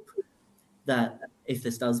hope that if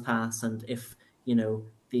this does pass, and if,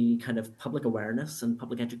 the kind of public awareness and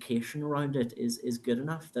public education around it is good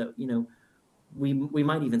enough, that, we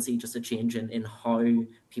might even see just a change in how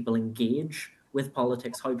people engage with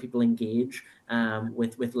politics, how people engage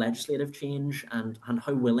with legislative change, and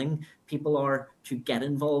how willing people are to get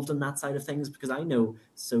involved in that side of things. Because I know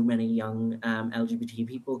so many young LGBT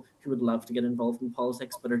people who would love to get involved in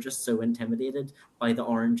politics, but are just so intimidated by the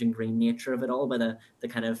orange and green nature of it all, by the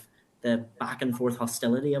kind of the back and forth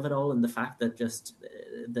hostility of it all, and the fact that just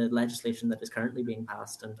the legislation that is currently being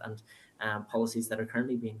passed and policies that are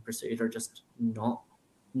currently being pursued are just not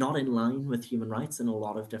in line with human rights in a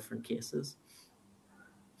lot of different cases.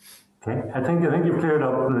 Okay, I think you've cleared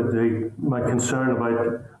up my concern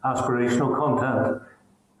about aspirational content.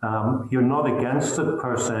 You're not against it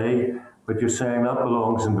per se, but you're saying that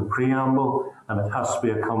belongs in the preamble, and it has to be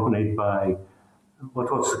accompanied by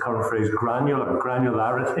what's the current phrase?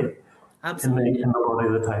 Granularity. Absolutely. In the body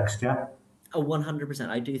of the text, yeah. 100%.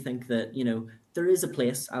 I do think that, there is a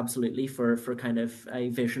place absolutely for kind of a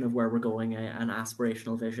vision of where we're going, an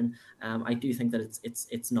aspirational vision. I do think that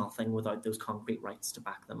it's nothing without those concrete rights to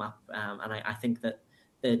back them up. And I think that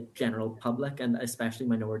the general public, and especially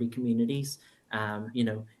minority communities,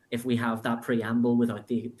 if we have that preamble without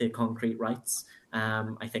the concrete rights,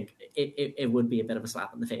 I think it would be a bit of a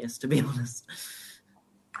slap in the face, to be honest.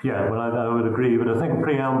 Yeah, well, I would agree, but I think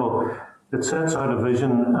preamble, it sets out a vision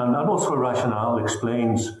and also a rationale,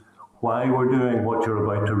 explains why we're doing what you're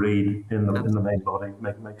about to read in the main body.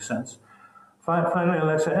 Makes sense. Finally,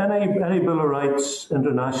 Alexa, any Bill of Rights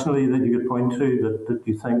internationally that you could point to that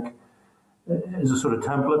you think is a sort of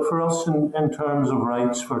template for us in terms of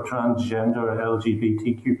rights for transgender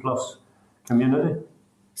LGBTQ+ community?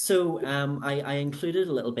 So I included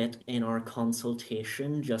a little bit in our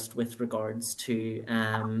consultation just with regards to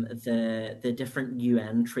the different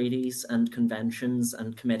UN treaties and conventions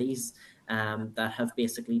and committees that have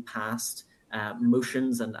basically passed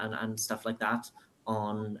motions and stuff like that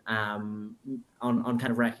on kind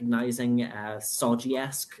of recognizing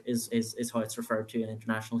SOGI-esque is how it's referred to in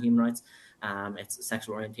international human rights. It's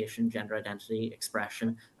sexual orientation, gender identity,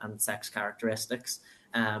 expression, and sex characteristics.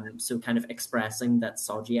 So kind of expressing that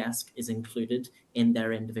SOGI-esque is included in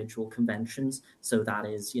their individual conventions. So that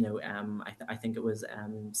is, I think it was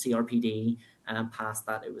CRPD passed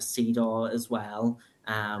that. It was CEDAW as well,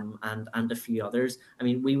 and a few others. I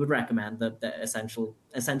mean, we would recommend that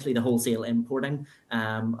essentially the wholesale importing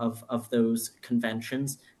of those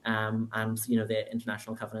conventions, and the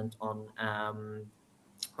International Covenant on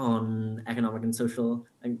economic and social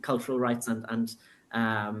and cultural rights and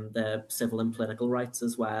the civil and political rights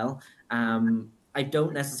as well. I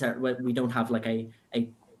don't necessarily, we don't have like a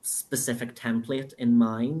specific template in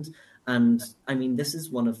mind. And I mean, this is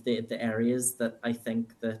one of the areas that I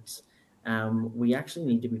think that we actually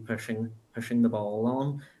need to be pushing the ball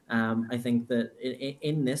on. I think that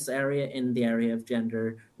in this area, in the area of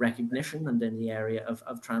gender recognition and in the area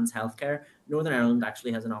of trans healthcare, Northern Ireland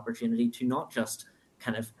actually has an opportunity to not just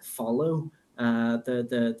kind of follow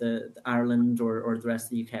the Ireland or the rest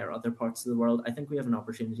of the UK or other parts of the world. I think we have an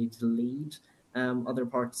opportunity to lead other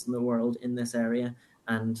parts of the world in this area,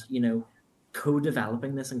 and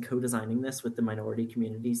co-developing this and co-designing this with the minority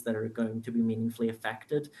communities that are going to be meaningfully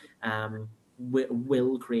affected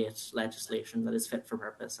will create legislation that is fit for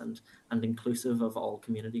purpose and inclusive of all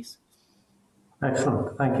communities.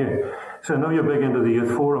 Excellent, thank you. So I know you're big into the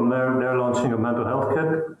Youth Forum. They're launching a mental health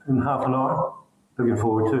kit in half an hour. Looking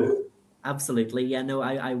forward to it. Absolutely, yeah. No,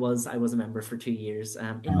 I was a member for 2 years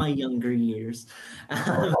in my younger years,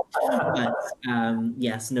 but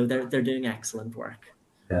yes, no, they're doing excellent work.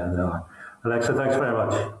 Yeah, no. Alexa, thanks very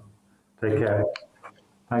much. Take care.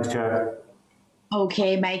 Thanks, Chair.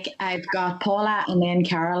 Okay, Mike, I've got Paula and then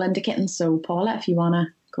Carol indicating. So, Paula, if you want to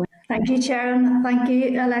go. Thank you, Chair, and thank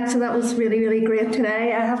you, Alexa. That was really, really great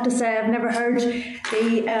today. I have to say, I've never heard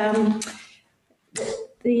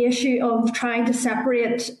the issue of trying to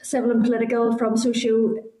separate civil and political from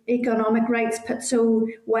socio-economic rights put so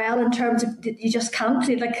well in terms of you just can't,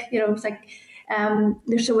 like, it's like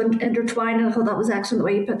they're so intertwined, and I thought that was excellent the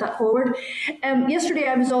way you put that forward. Yesterday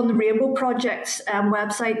I was on the Rainbow Project's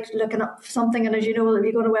website looking up something, and as you know, if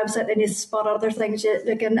you go on a website then you spot other things you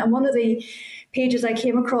look in, and one of the pages I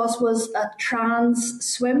came across was a trans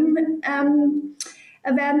swim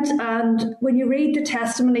event, and when you read the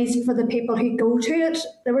testimonies for the people who go to it,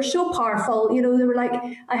 they were so powerful. They were like,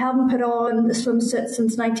 I haven't put on a swimsuit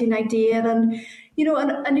since 1998, and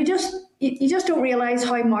and you just don't realise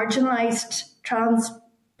how marginalised trans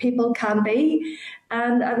people can be.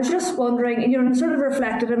 And I was just wondering, and sort of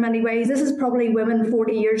reflected in many ways, this is probably women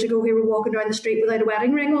 40 years ago who were walking down the street without a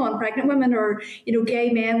wedding ring on, pregnant women, or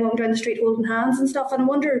gay men walking down the street holding hands and stuff. And I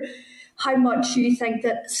wonder how much you think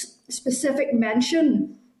that specific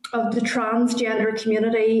mention of the transgender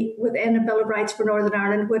community within a Bill of Rights for Northern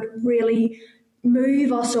Ireland would really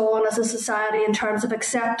move us on as a society in terms of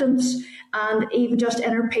acceptance and even just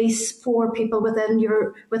inner peace for people within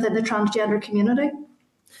the transgender community.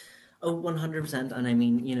 Oh, 100%. And I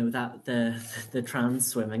mean, that the trans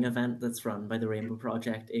swimming event that's run by the Rainbow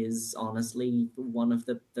Project is honestly one of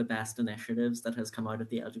the best initiatives that has come out of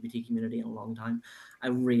the LGBT community in a long time. I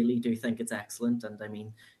really do think it's excellent. And I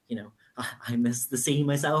mean, I miss the sea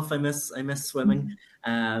myself. I miss swimming.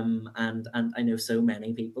 And I know so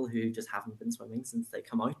many people who just haven't been swimming since they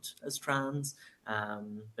come out as trans,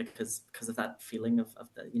 because of that feeling of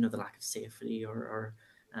the the lack of safety or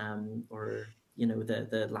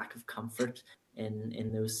the lack of comfort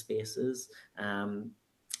in those spaces.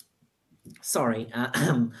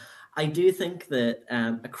 I do think that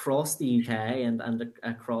across the UK and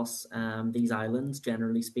across these islands,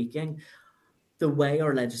 generally speaking, the way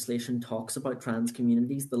our legislation talks about trans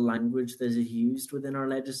communities, the language that is used within our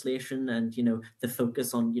legislation, and the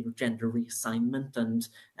focus on gender reassignment and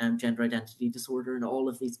gender identity disorder and all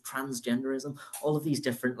of these transgenderism, all of these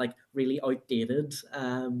different really outdated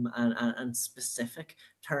and specific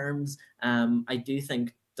terms, I do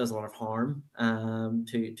think does a lot of harm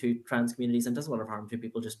to trans communities, and does a lot of harm to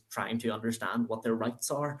people just trying to understand what their rights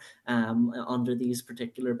are under these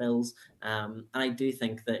particular bills. And I do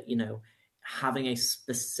think that having a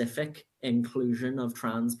specific inclusion of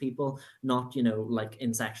trans people, not like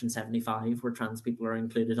in section 75 where trans people are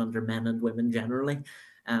included under men and women generally,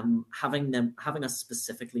 having us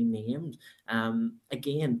specifically named,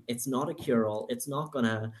 again, it's not a cure-all. It's not going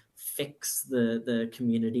to fix the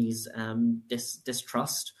community's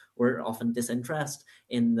distrust or often disinterest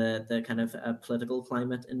in the kind of political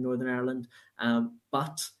climate in Northern Ireland,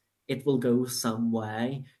 but it will go some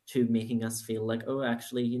way to making us feel like, oh,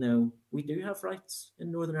 actually, we do have rights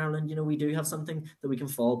in Northern Ireland. We do have something that we can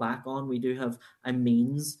fall back on. We do have a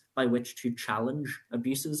means by which to challenge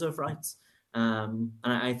abuses of rights. And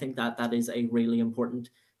I think that is a really important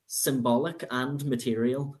symbolic and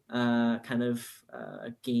material kind of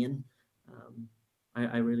gain.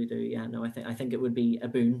 I really do. Yeah, no, I think it would be a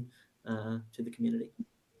boon to the community.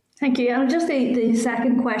 Thank you. And just the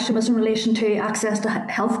second question was in relation to access to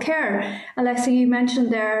healthcare. Alexa, you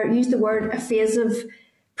mentioned there, used the word evasive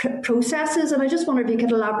processes, and I just wondered if you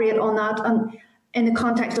could elaborate on that and in the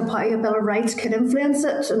context of how a Bill of Rights could influence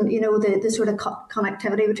it, and the sort of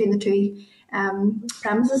connectivity between the two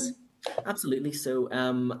premises. Absolutely. So,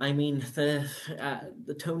 I mean, the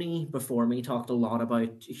Tony before me talked a lot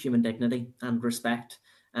about human dignity and respect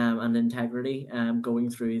and integrity going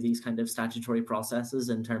through these kind of statutory processes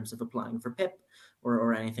in terms of applying for PIP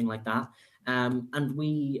or anything like that. And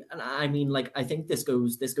I mean, I think this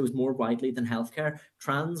goes more widely than healthcare.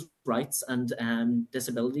 Trans rights and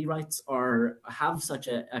disability rights have such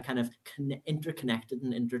a kind of interconnected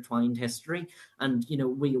and intertwined history, and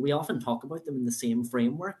we often talk about them in the same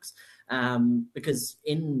frameworks, because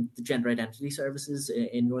in the gender identity services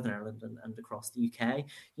in Northern Ireland and across the UK,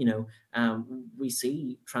 we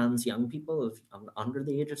see trans young people under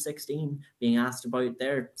the age of 16 being asked about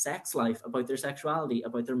their sex life, about their sexuality,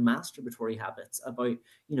 about their masturbatory habits, about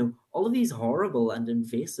all of these horrible and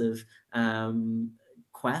invasive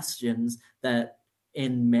questions that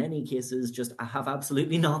in many cases just have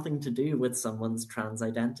absolutely nothing to do with someone's trans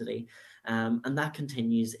identity. And that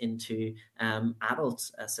continues into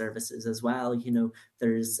adult services as well.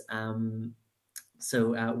 There's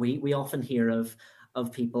we often hear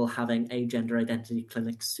of people having a gender identity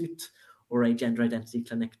clinic suit or a gender identity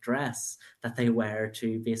clinic dress that they wear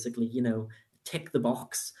to basically, tick the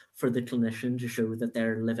box for the clinician to show that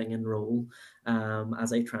they're living in role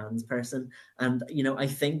as a trans person. And I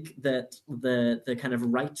think that the kind of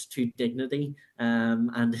right to dignity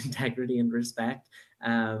and integrity and respect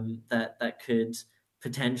that could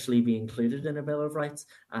potentially be included in a Bill of Rights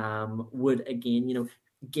would again,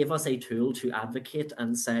 give us a tool to advocate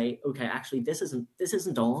and say, okay, actually this isn't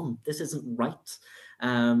right,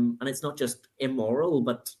 and it's not just immoral,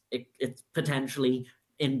 but it's potentially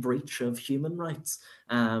in breach of human rights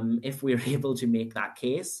if we're able to make that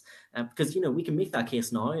case, because we can make that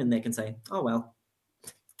case now and they can say, oh well,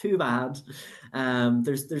 too bad.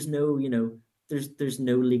 There's no there's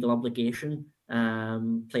no legal obligation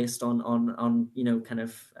placed on kind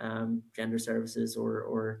of gender services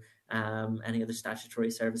or any other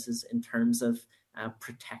statutory services in terms of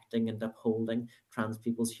protecting and upholding trans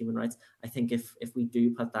people's human rights. I think if we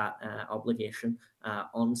do put that obligation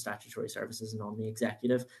on statutory services and on the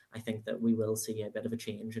executive, I think that we will see a bit of a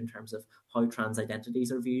change in terms of how trans identities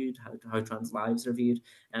are viewed, how trans lives are viewed,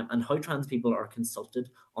 and how trans people are consulted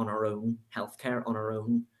on our own healthcare, on our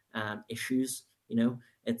own issues.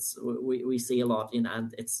 We see a lot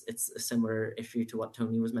and it's a similar issue to what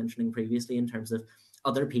Tony was mentioning previously in terms of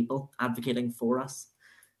other people advocating for us,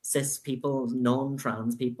 cis people,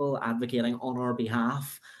 non-trans people advocating on our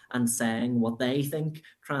behalf and saying what they think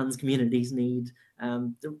trans communities need.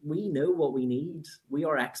 We know what we need. We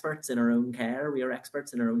are experts in our own care. We are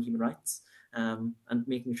experts in our own human rights, and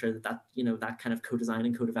making sure that that kind of co-design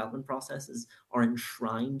and co-development processes are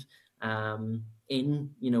enshrined in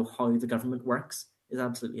how the government works is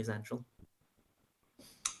absolutely essential.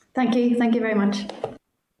 Thank you very much.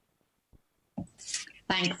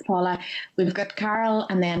 Thanks, Paula. We've got Carol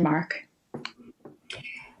and then Mark.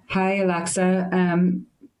 Hi, Alexa.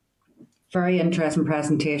 Very interesting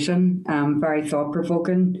presentation, very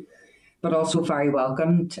thought-provoking, but also very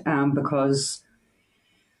welcomed because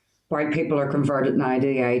white people are converted now to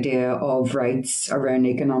the idea of rights around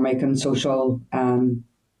economic and social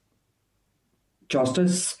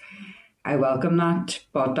justice. I welcome that,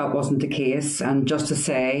 but that wasn't the case. And just to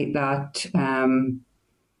say that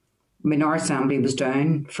our assembly was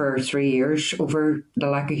down for 3 years over the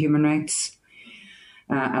lack of human rights,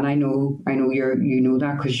 and I know you know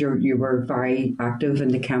that because you were very active in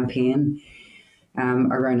the campaign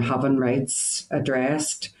around having rights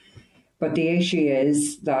addressed. But the issue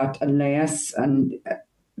is that unless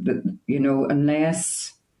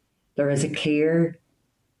there is a clear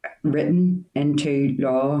written into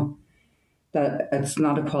law that it's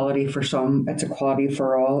not equality for some, it's equality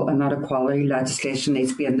for all, and that equality legislation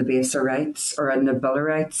needs to be in the base of rights or in the Bill of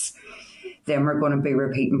Rights, then we're going to be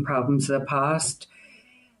repeating problems of the past.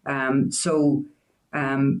 I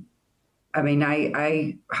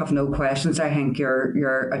have no questions. I think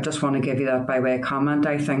I just want to give you that by way of comment.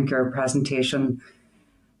 I think your presentation,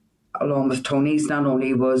 along with Tony's, not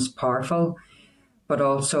only was powerful, but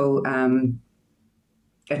also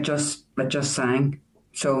it just sang.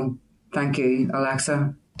 So thank you,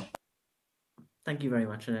 Alexa. Thank you very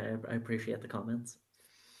much, and I appreciate the comments.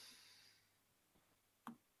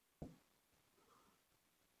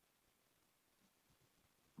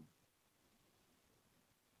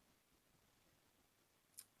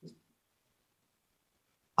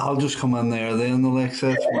 I'll just come in there then,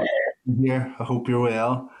 Alexa. Here, I hope you're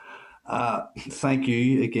well. Thank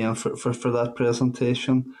you again for that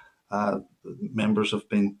presentation. Members have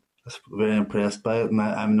been very impressed by it, and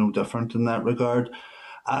I'm no different in that regard.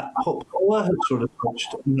 Paula has sort of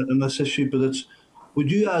touched on this issue, but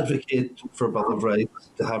would you advocate for a Bill of Rights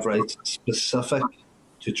to have rights specific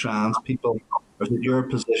to trans people, or is it your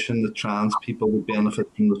position that trans people would benefit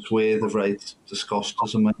from the swathe of rights discussed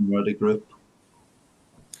as a minority group?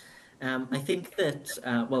 I think that,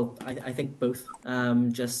 I think both.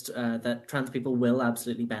 That trans people will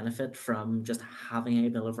absolutely benefit from just having a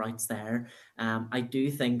Bill of Rights there. I do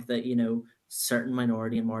think that, certain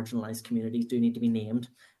minority and marginalised communities do need to be named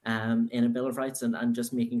in a Bill of Rights, and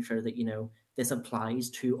just making sure that, this applies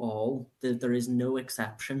to all. There is no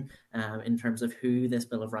exception in terms of who this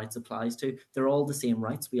Bill of Rights applies to. They're all the same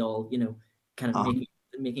rights. We all, kind of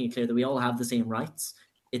making it clear that we all have the same rights.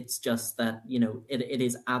 It's just that, it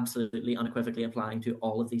is absolutely unequivocally applying to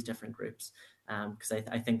all of these different groups. Because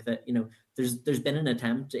I think that, there's been an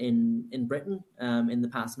attempt in Britain in the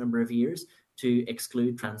past number of years to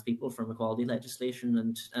exclude trans people from equality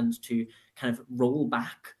legislation and to kind of roll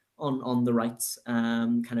back on the rights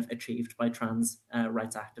kind of achieved by trans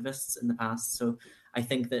rights activists in the past. So I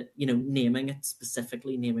think that, naming it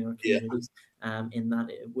specifically, naming our communities in that,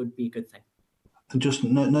 it would be a good thing. And just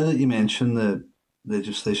now that you mentioned the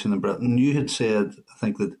legislation in Britain, you had said, I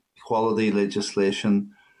think, that equality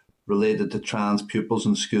legislation related to trans pupils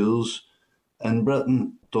in schools in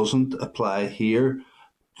Britain doesn't apply here.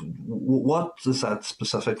 What is that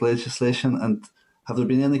specific legislation, and have there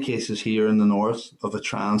been any cases here in the north of a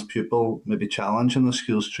trans pupil maybe challenging the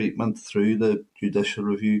school's treatment through the judicial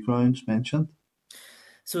review grounds mentioned?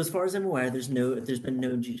 So as far as I'm aware, there's been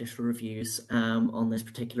no judicial reviews on this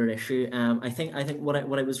particular issue. I think what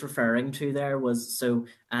I was referring to there was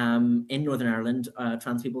in Northern Ireland,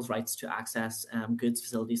 trans people's rights to access goods,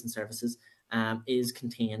 facilities, and services is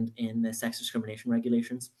contained in the sex discrimination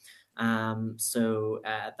regulations. That's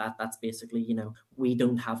basically, we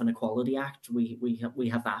don't have an Equality Act. We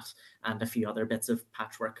have that and a few other bits of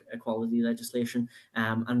patchwork equality legislation.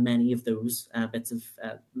 And many of those bits of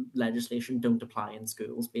legislation don't apply in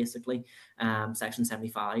schools, basically. Section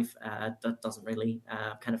 75 that doesn't really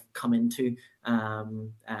kind of come into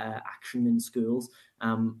action in schools.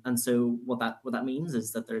 And so what that means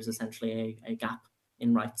is that there's essentially a gap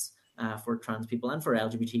in rights for trans people and for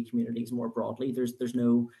LGBT communities more broadly. There's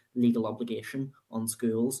no legal obligation on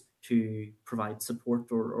schools to provide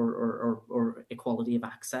support or equality of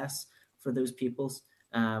access for those peoples.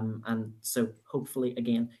 And so hopefully,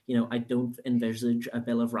 again, I don't envisage a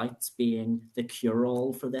Bill of Rights being the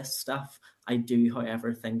cure-all for this stuff. I do,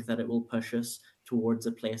 however, think that it will push us towards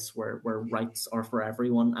a place where rights are for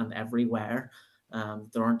everyone and everywhere.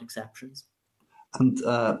 There aren't exceptions. And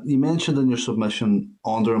you mentioned in your submission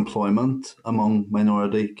underemployment among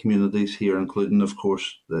minority communities here, including, of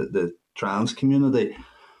course, the trans community.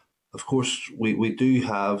 Of course, we do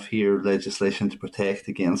have here legislation to protect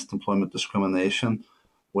against employment discrimination.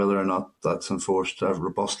 Whether or not that's enforced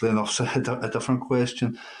robustly enough is a different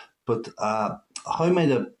question. But how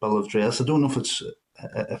might a bill of dress, I don't know if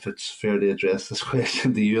it's fair to address this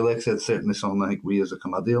question to you, Alexa. It's certainly something I think we as a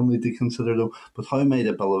committee will need to consider, though. But how might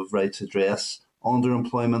a bill of rights address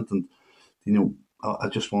underemployment? And I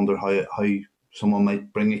just wonder how someone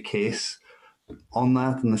might bring a case on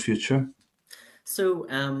that in the future. So,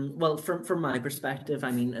 well, from my perspective, I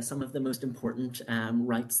mean, some of the most important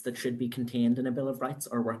rights that should be contained in a Bill of Rights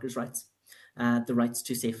are workers' rights. The rights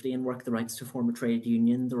to safety in work, the rights to form a trade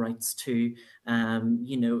union, the rights to,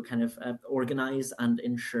 organise and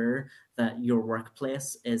ensure that your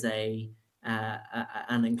workplace is an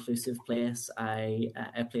inclusive place, a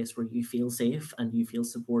place where you feel safe and you feel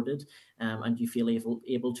supported, and you feel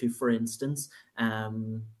able to, for instance,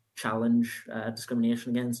 challenge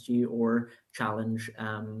discrimination against you, or challenge,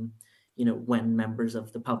 when members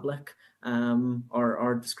of the public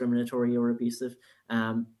are discriminatory or abusive.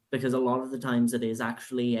 Because a lot of the times it is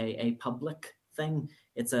actually a public thing.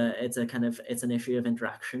 It's an issue of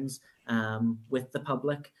interactions with the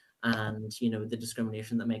public, and the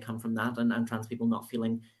discrimination that may come from that, and trans people not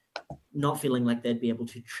feeling like they'd be able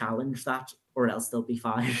to challenge that, or else they'll be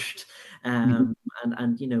fired. And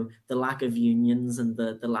the lack of unions and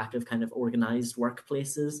the lack of kind of organized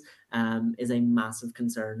workplaces is a massive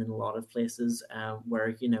concern in a lot of places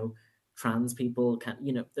where trans people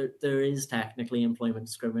can, there is technically employment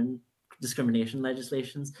discrimination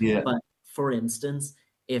legislations, but for instance,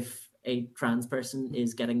 if a trans person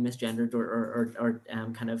is getting misgendered or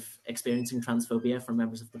kind of experiencing transphobia from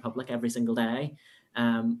members of the public every single day,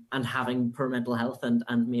 and having poor mental health and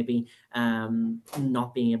maybe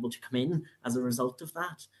not being able to come in as a result of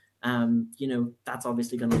that, that's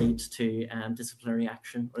obviously going to lead to disciplinary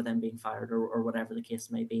action or them being fired or whatever the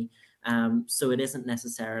case may be. So it isn't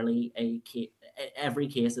necessarily every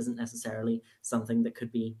case isn't necessarily something that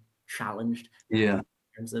could be challenged in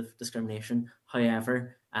terms of discrimination.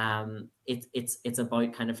 However, it's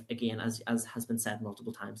about kind of, again, as has been said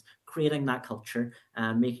multiple times, creating that culture,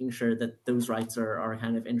 making sure that those rights are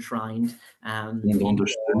kind of enshrined and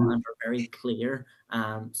are very clear,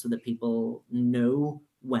 so that people know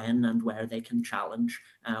when and where they can challenge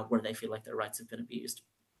where they feel like their rights have been abused.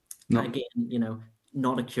 Again,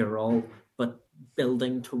 not a cure-all, but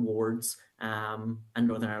building towards a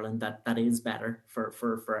Northern Ireland that is better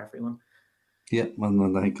for everyone. Yeah,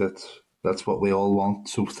 and I think that's what we all want.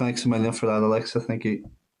 So thanks a million for that, Alexa. Thank you.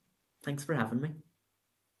 Thanks for having me.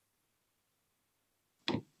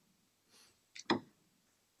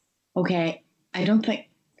 Okay, I don't think,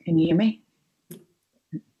 can you hear me?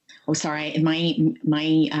 Oh, sorry,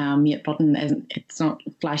 my mute button it's not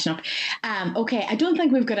flashing up. Okay, I don't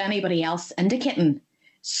think we've got anybody else indicating.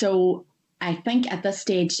 So I think at this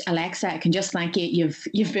stage, Alexa, I can just thank you.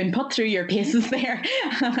 You've been put through your paces there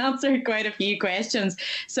and answered quite a few questions.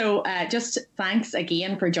 So just thanks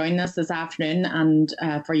again for joining us this afternoon and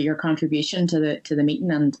for your contribution to the meeting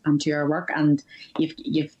and to our work. And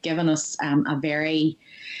you've given us a very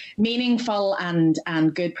meaningful and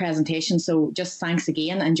good presentation. So just thanks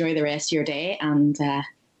again. Enjoy the rest of your day, and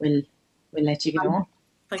we'll let you get on.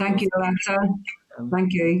 Thank you, Alexa.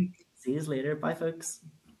 Thank you. See you later. Bye, folks.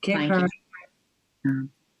 Take care.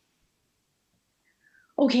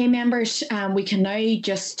 Okay, members, we can now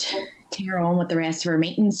just tear on with the rest of our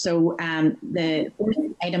meeting. So the fourth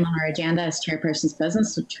item on our agenda is chairperson's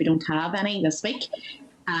business, which we don't have any this week.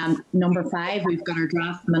 Number 5, we've got our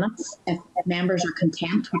draft minutes. If members are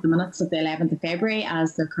content with the minutes of the 11th of February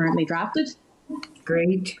as they're currently drafted.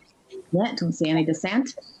 Great. Yeah, don't see any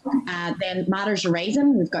dissent. Then matters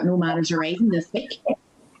arising. We've got no matters arising this week.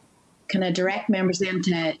 Can I direct members then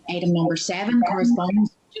to item number 7,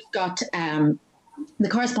 correspondence? Just got the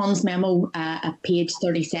correspondence memo at page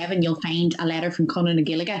 37. You'll find a letter from Conan and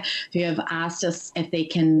Gilliga, who have asked us if they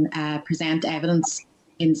can present evidence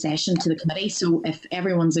in session to the committee. So if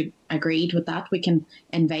everyone's agreed with that, we can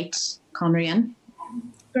invite Conry in.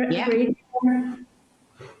 Yeah. Agreed.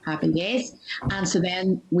 Happy days. And so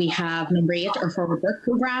then we have number 8, our forward work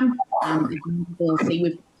programme. We'll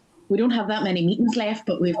see, we don't have that many meetings left,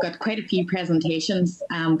 but we've got quite a few presentations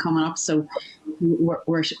coming up. So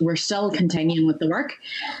we're still continuing with the work.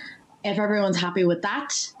 If everyone's happy with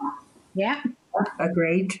that, yeah.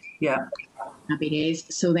 Agreed. Yeah. Happy days.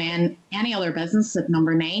 So then any other business at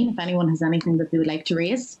number 9, if anyone has anything that they would like to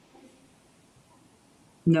raise?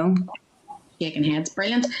 No. Shaking heads.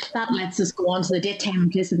 Brilliant. That lets us go on to the date, time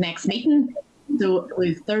and place of next meeting. So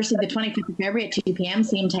we've Thursday the 25th of February at 2 p.m,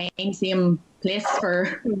 same time, same place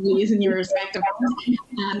for using your respective ones.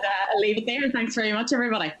 And I'll leave it there. Thanks very much,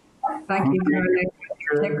 everybody. Thank you, Caroline.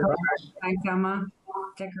 Take care. Thanks, Emma.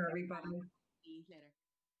 Take care, everybody.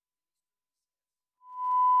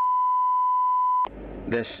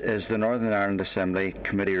 This is the Northern Ireland Assembly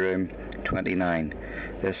Committee Room 29.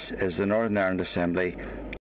 This is the Northern Ireland Assembly